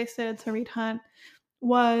Crisis Wasted. So Reed Hundt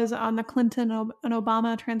was on the Clinton and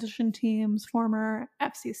Obama transition team's former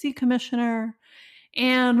FCC commissioner,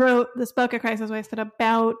 and wrote this book, A Crisis Wasted,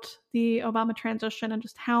 about the Obama transition and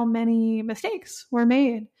just how many mistakes were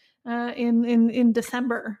made in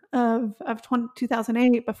December of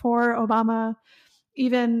 2008, before Obama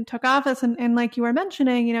even took office. And like you were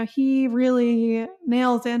mentioning, he really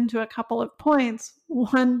nails into a couple of points.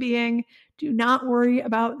 One being, do not worry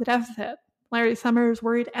about the deficit. Larry Summers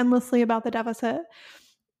worried endlessly about the deficit.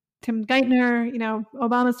 Tim Geithner,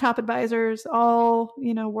 Obama's top advisors, all,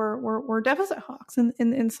 were deficit hawks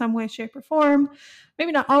in some way, shape, or form.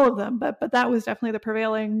 Maybe not all of them, but that was definitely the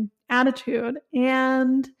prevailing attitude.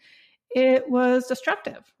 And it was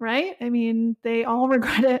destructive, right? I mean, they all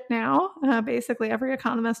regret it now. Basically, every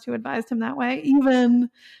economist who advised him that way, even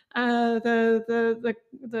the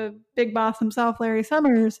big boss himself, Larry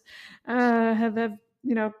Summers, have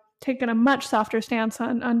taken a much softer stance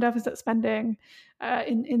on deficit spending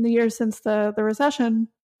in the years since the recession.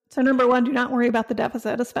 So number one, do not worry about the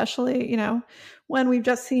deficit, especially, when we've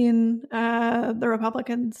just seen the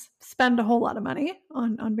Republicans spend a whole lot of money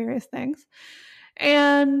on various things.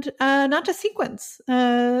 And not to sequence,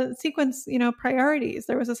 priorities.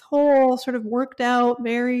 There was this whole sort of worked out,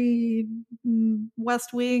 very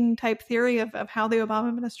West Wing type theory of how the Obama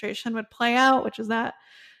administration would play out, which is that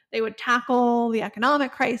they would tackle the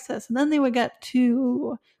economic crisis, and then they would get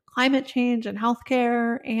to climate change and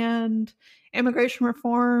healthcare and immigration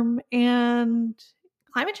reform, and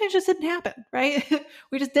climate change just didn't happen, right?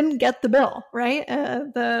 We just didn't get the bill, right?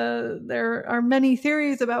 There are many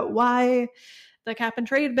theories about why the cap and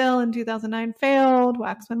trade bill in 2009 failed,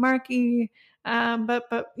 Waxman-Markey, but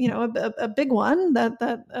a big one that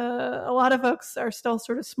a lot of folks are still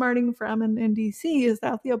sort of smarting from in DC is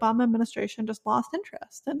that the Obama administration just lost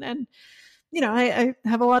interest. And I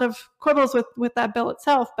have a lot of quibbles with that bill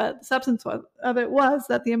itself, but the substance of it was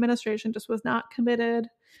that the administration just was not committed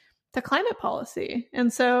to climate policy.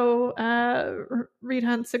 And so Reed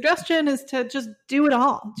Hundt's suggestion is to just do it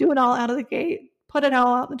all out of the gate, put it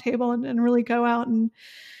all out on the table, and really go out and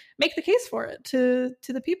make the case for it to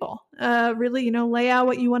the people. Really, lay out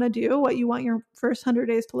what you want to do, what you want your first 100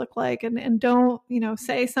 days to look like, and don't,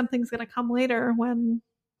 say something's going to come later when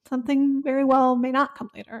something very well may not come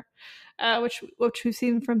later, which we've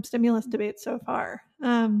seen from stimulus debates so far.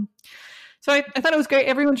 So I thought it was great.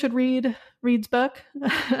 Everyone should read Reed's book,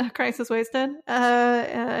 Crisis Wasted.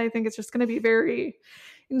 I think it's just going to be very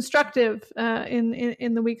instructive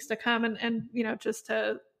in the weeks to come. And just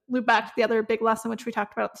to loop back to the other big lesson, which we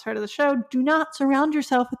talked about at the start of the show, do not surround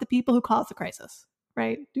yourself with the people who cause the crisis,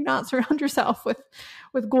 right? Do not surround yourself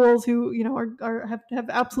with ghouls who, have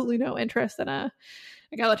absolutely no interest in a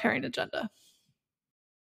egalitarian agenda.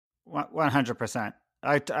 100%.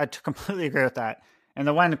 I completely agree with that. And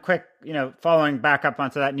the one quick, following back up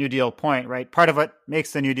onto that New Deal point, right? Part of what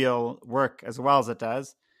makes the New Deal work as well as it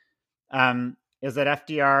does is that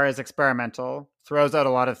FDR is experimental, throws out a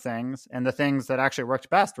lot of things, and the things that actually worked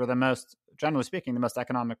best were the most, generally speaking, the most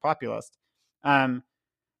economic populist. And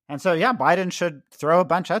so, yeah, Biden should throw a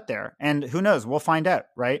bunch out there. And who knows? We'll find out,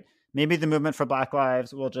 right? Maybe the movement for Black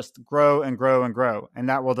Lives will just grow and grow and grow, and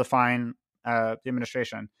that will define the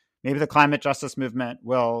administration. Maybe the climate justice movement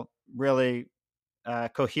will really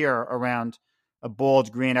cohere around a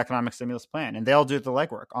bold green economic stimulus plan, and they'll do the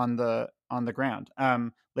legwork on the ground.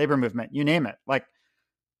 Labor movement, you name it. Like,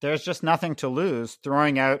 there's just nothing to lose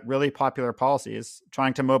throwing out really popular policies,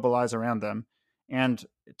 trying to mobilize around them. And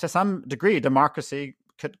to some degree, democracy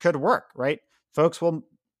could work, right? Folks will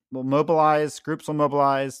mobilize, groups like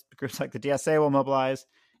the DSA will mobilize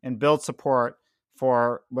and build support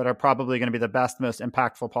for what are probably going to be the best, most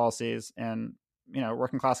impactful policies in,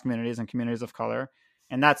 working class communities and communities of color.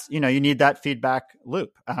 And that's, you need that feedback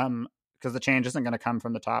loop because the change isn't going to come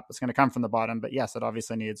from the top. It's going to come from the bottom. But yes, it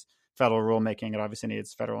obviously needs federal rulemaking. It obviously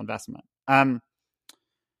needs federal investment. I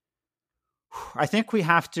think we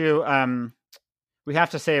have to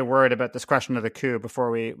say a word about this question of the coup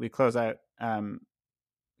before we close out,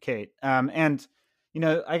 Kate. I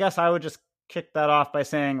guess I would just kick that off by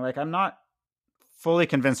saying, like, I'm not fully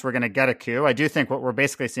convinced we're going to get a coup. I do think what we're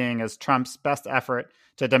basically seeing is Trump's best effort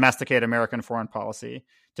to domesticate American foreign policy,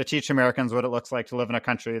 to teach Americans what it looks like to live in a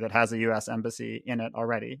country that has a U.S. embassy in it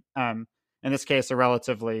already. In this case, a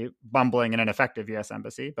relatively bumbling and ineffective U.S.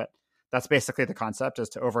 embassy, but that's basically the concept, is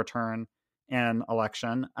to overturn an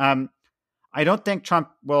election. I don't think Trump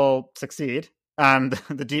will succeed.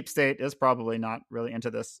 The deep state is probably not really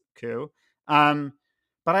into this coup.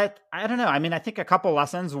 But I don't know. I mean, I think a couple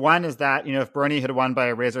lessons. One is that, if Bernie had won by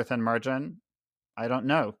a razor thin margin, I don't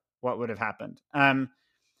know what would have happened. And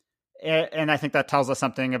I think that tells us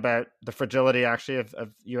something about the fragility, actually,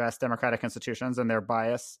 of U.S. democratic institutions and their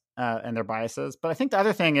bias and their biases. But I think the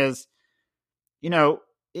other thing is, that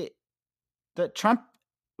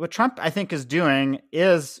what Trump, I think, is doing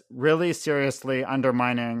is really seriously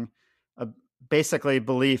undermining basically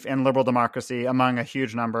belief in liberal democracy among a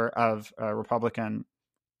huge number of Republican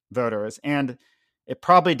voters. And it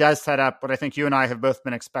probably does set up what I think you and I have both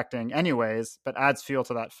been expecting anyways, but adds fuel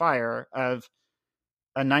to that fire of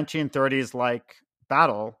a 1930s-like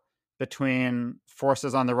battle between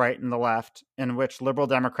forces on the right and the left, in which liberal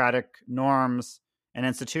democratic norms and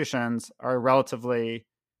institutions are relatively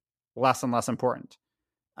less and less important.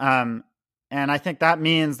 And I think that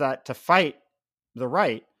means that to fight the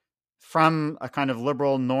right from a kind of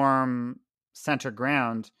liberal norm center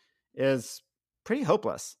ground is pretty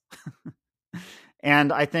hopeless.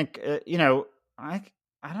 And I think, I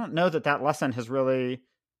don't know that lesson has really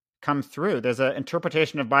come through. There's an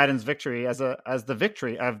interpretation of Biden's victory as the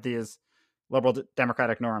victory of these liberal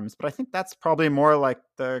democratic norms. But I think that's probably more like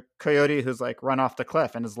the coyote who's like run off the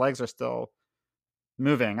cliff and his legs are still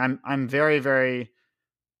moving. I'm very, very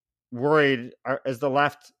worried. Is the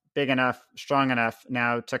left big enough, strong enough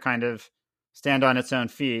now to kind of stand on its own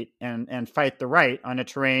feet and fight the right on a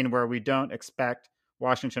terrain where we don't expect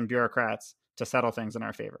Washington bureaucrats to settle things in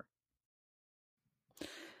our favor?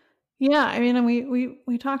 Yeah, I mean, and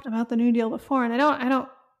we talked about the New Deal before, and I don't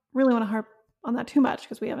really want to harp on that too much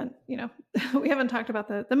because we haven't, we haven't talked about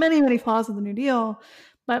the many flaws of the New Deal.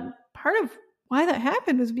 But part of why that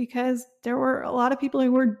happened was because there were a lot of people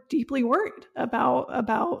who were deeply worried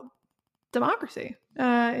about democracy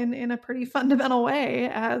in a pretty fundamental way,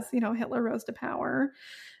 as Hitler rose to power,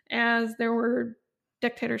 as there were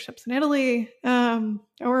dictatorships in Italy. There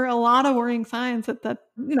were a lot of worrying signs that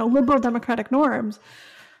liberal democratic norms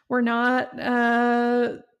were not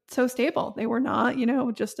so stable. They were not,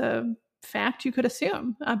 just a fact you could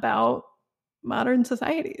assume about modern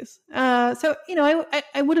societies. So,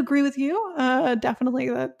 I would agree with you definitely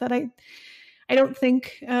that I don't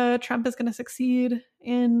think Trump is going to succeed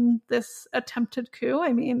in this attempted coup.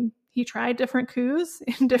 I mean, he tried different coups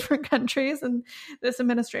in different countries in this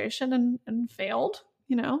administration and failed.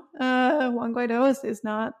 Juan Guaido is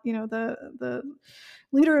not, the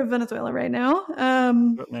leader of Venezuela right now.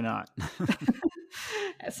 Certainly not.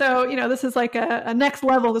 So, this is like a next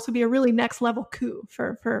level. This would be a really next level coup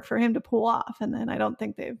for him to pull off. And I don't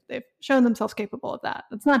think they've shown themselves capable of that.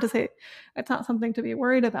 That's not to say it's not something to be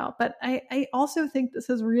worried about. But I also think this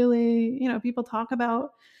is really, people talk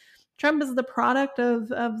about Trump as the product of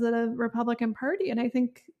the Republican Party. And I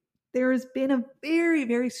think there has been a very,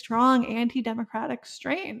 very strong anti-democratic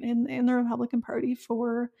strain in the Republican Party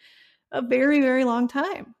for a very, very long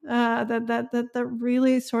time that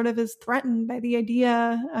really sort of is threatened by the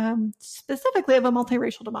idea specifically of a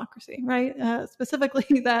multiracial democracy, right?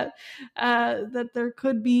 Specifically that there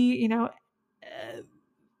could be,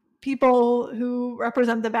 people who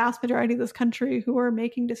represent the vast majority of this country who are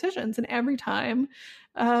making decisions. And every time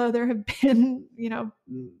there have been,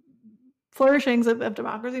 flourishings of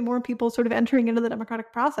democracy, more people sort of entering into the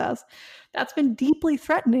democratic process, that's been deeply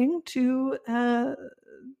threatening to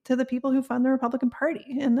the people who fund the Republican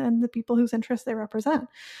Party and the people whose interests they represent.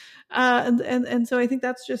 And so I think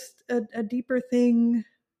that's just a deeper thing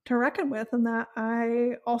to reckon with, and that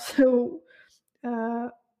I also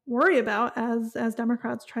worry about as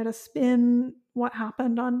Democrats try to spin what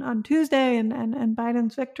happened on Tuesday and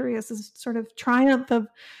Biden's victory as this sort of triumph of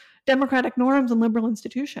democratic norms and liberal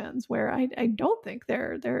institutions, where I don't think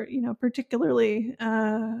they're particularly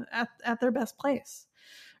at their best place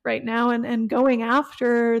right now, and going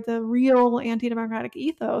after the real anti-democratic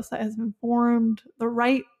ethos that has informed the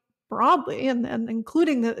right broadly, and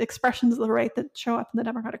including the expressions of the right that show up in the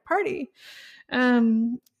Democratic Party.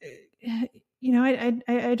 I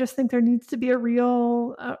just think there needs to be a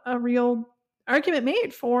real argument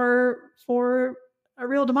made for a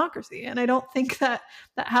real democracy. And I don't think that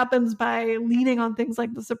happens by leaning on things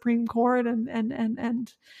like the Supreme Court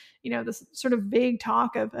and this sort of vague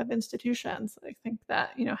talk of institutions. I think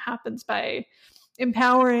that, happens by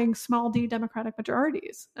empowering small d Democratic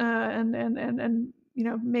majorities, and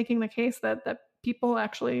making the case that people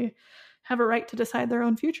actually have a right to decide their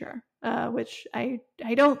own future, which I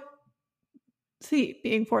don't see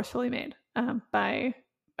being forcefully made by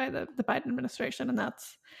the Biden administration, and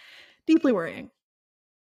that's deeply worrying.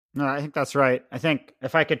 No, I think that's right. I think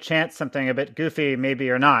if I could chant something a bit goofy, maybe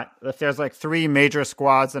or not, if there's like three major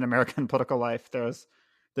squads in American political life, there's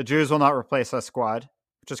the Jews will not replace us squad,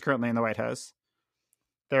 which is currently in the White House.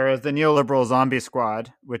 There is the neoliberal zombie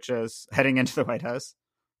squad, which is heading into the White House,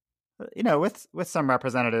 with some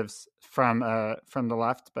representatives from the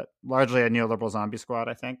left, but largely a neoliberal zombie squad,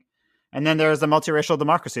 I think. And then there's the multiracial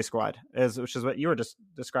democracy squad, which is what you were just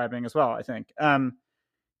describing as well, I think.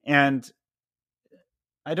 And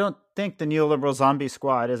I don't think the neoliberal zombie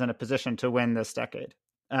squad is in a position to win this decade.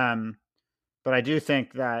 But I do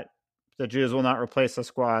think that the Jews will not replace the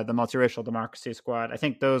squad, the multiracial democracy squad. I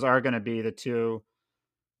think those are going to be the two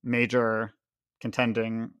major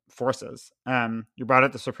contending forces. You brought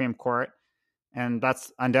up the Supreme Court, and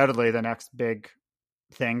that's undoubtedly the next big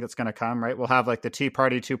thing that's going to come, right? We'll have like the Tea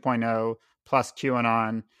Party 2.0 plus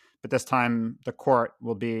QAnon, but this time the court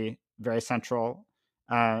will be very central,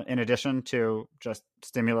 in addition to just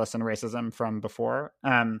stimulus and racism from before.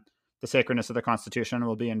 The sacredness of the Constitution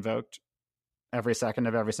will be invoked every second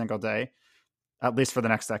of every single day, at least for the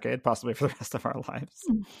next decade, possibly for the rest of our lives.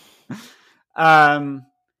 I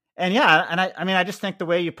just think the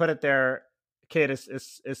way you put it there, Kate,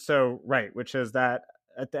 is so right, which is that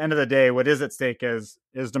at the end of the day, what is at stake is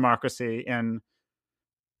democracy in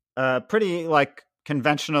a pretty like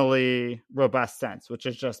conventionally robust sense, which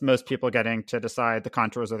is just most people getting to decide the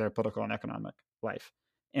contours of their political and economic life.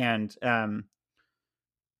 And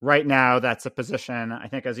right now, that's a position, I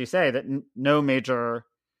think, as you say, that no major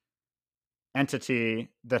entity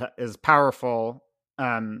that is powerful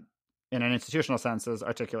in an institutional sense is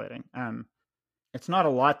articulating. It's not a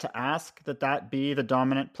lot to ask that be the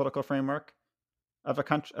dominant political framework of a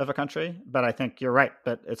country, but I think you're right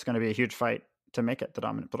that it's going to be a huge fight to make it the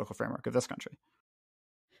dominant political framework of this country.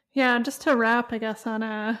 Yeah, just to wrap, I guess, on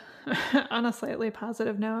a slightly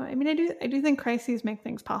positive note. I mean, I do think crises make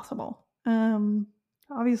things possible.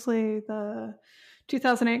 Obviously, the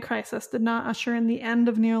 2008 crisis did not usher in the end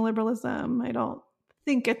of neoliberalism. I don't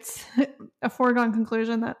think it's a foregone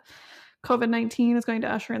conclusion that COVID-19 is going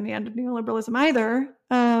to usher in the end of neoliberalism either.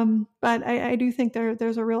 But I do think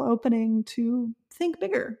there's a real opening to think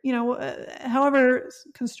bigger. However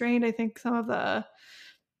constrained I think some of the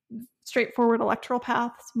straightforward electoral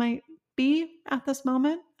paths might be at this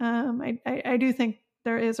moment, I do think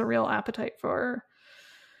there is a real appetite for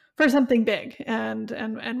something big,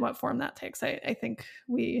 and what form that takes, I think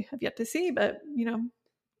we have yet to see. But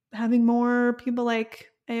having more people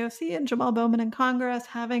like AOC and Jamal Bowman in Congress,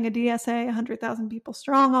 having a DSA 100,000 people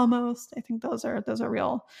strong almost, I think those are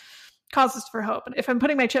real causes for hope. And if I'm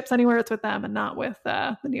putting my chips anywhere, it's with them and not with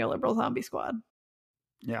the neoliberal zombie squad.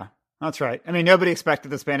 Yeah, that's right. I mean, nobody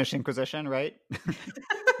expected the Spanish Inquisition, right?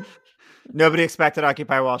 Nobody expected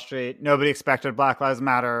Occupy Wall Street. Nobody expected Black Lives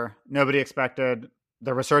Matter. Nobody expected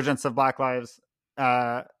the resurgence of Black Lives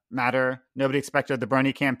Matter. Nobody expected the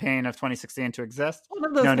Bernie campaign of 2016 to exist. One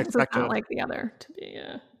of those things is not like the other to be.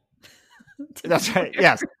 That's right.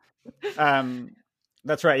 Yes.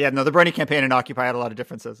 That's right. Yeah. No, the Bernie campaign and Occupy had a lot of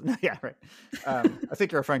differences. Yeah. Right. I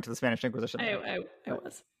think you're referring to the Spanish Inquisition. I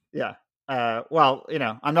was. Yeah. Well,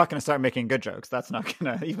 I'm not going to start making good jokes. That's not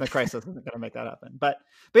going to, even the crisis isn't going to make that happen. But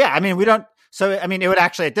yeah, I mean, we don't. So, I mean, it would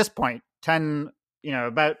actually at this point,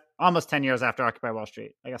 about almost 10 years after Occupy Wall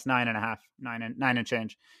Street, I guess 9 and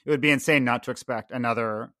change, it would be insane not to expect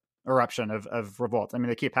another eruption of revolt. I mean,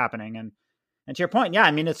 they keep happening. And to your point, yeah,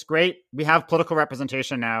 I mean, it's great. We have political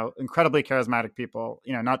representation now, incredibly charismatic people,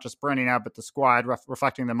 not just Bernie now, but the squad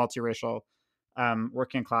reflecting the multiracial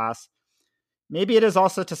working class. Maybe it is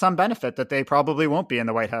also to some benefit that they probably won't be in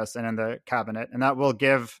the White House and in the cabinet. And that will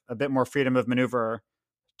give a bit more freedom of maneuver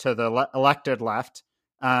to the elected left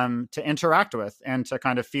to interact with and to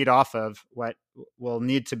kind of feed off of what will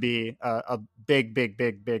need to be a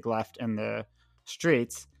big left in the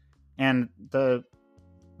streets. And the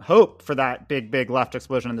hope for that big left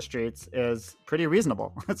explosion in the streets is pretty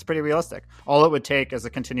reasonable. It's pretty realistic. All it would take is a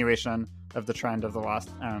continuation of the trend of the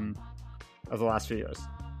last few years.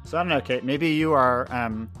 So I don't know, Kate, maybe you are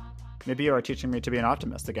teaching me to be an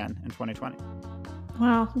optimist again in 2020.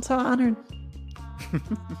 Wow, I'm so honored.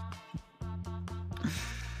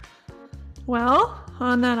 Well,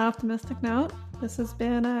 on that optimistic note, this has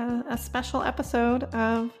been a special episode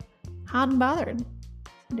of Hot and Bothered.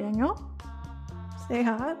 Daniel, stay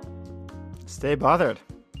hot. Stay bothered.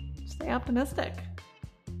 Stay optimistic.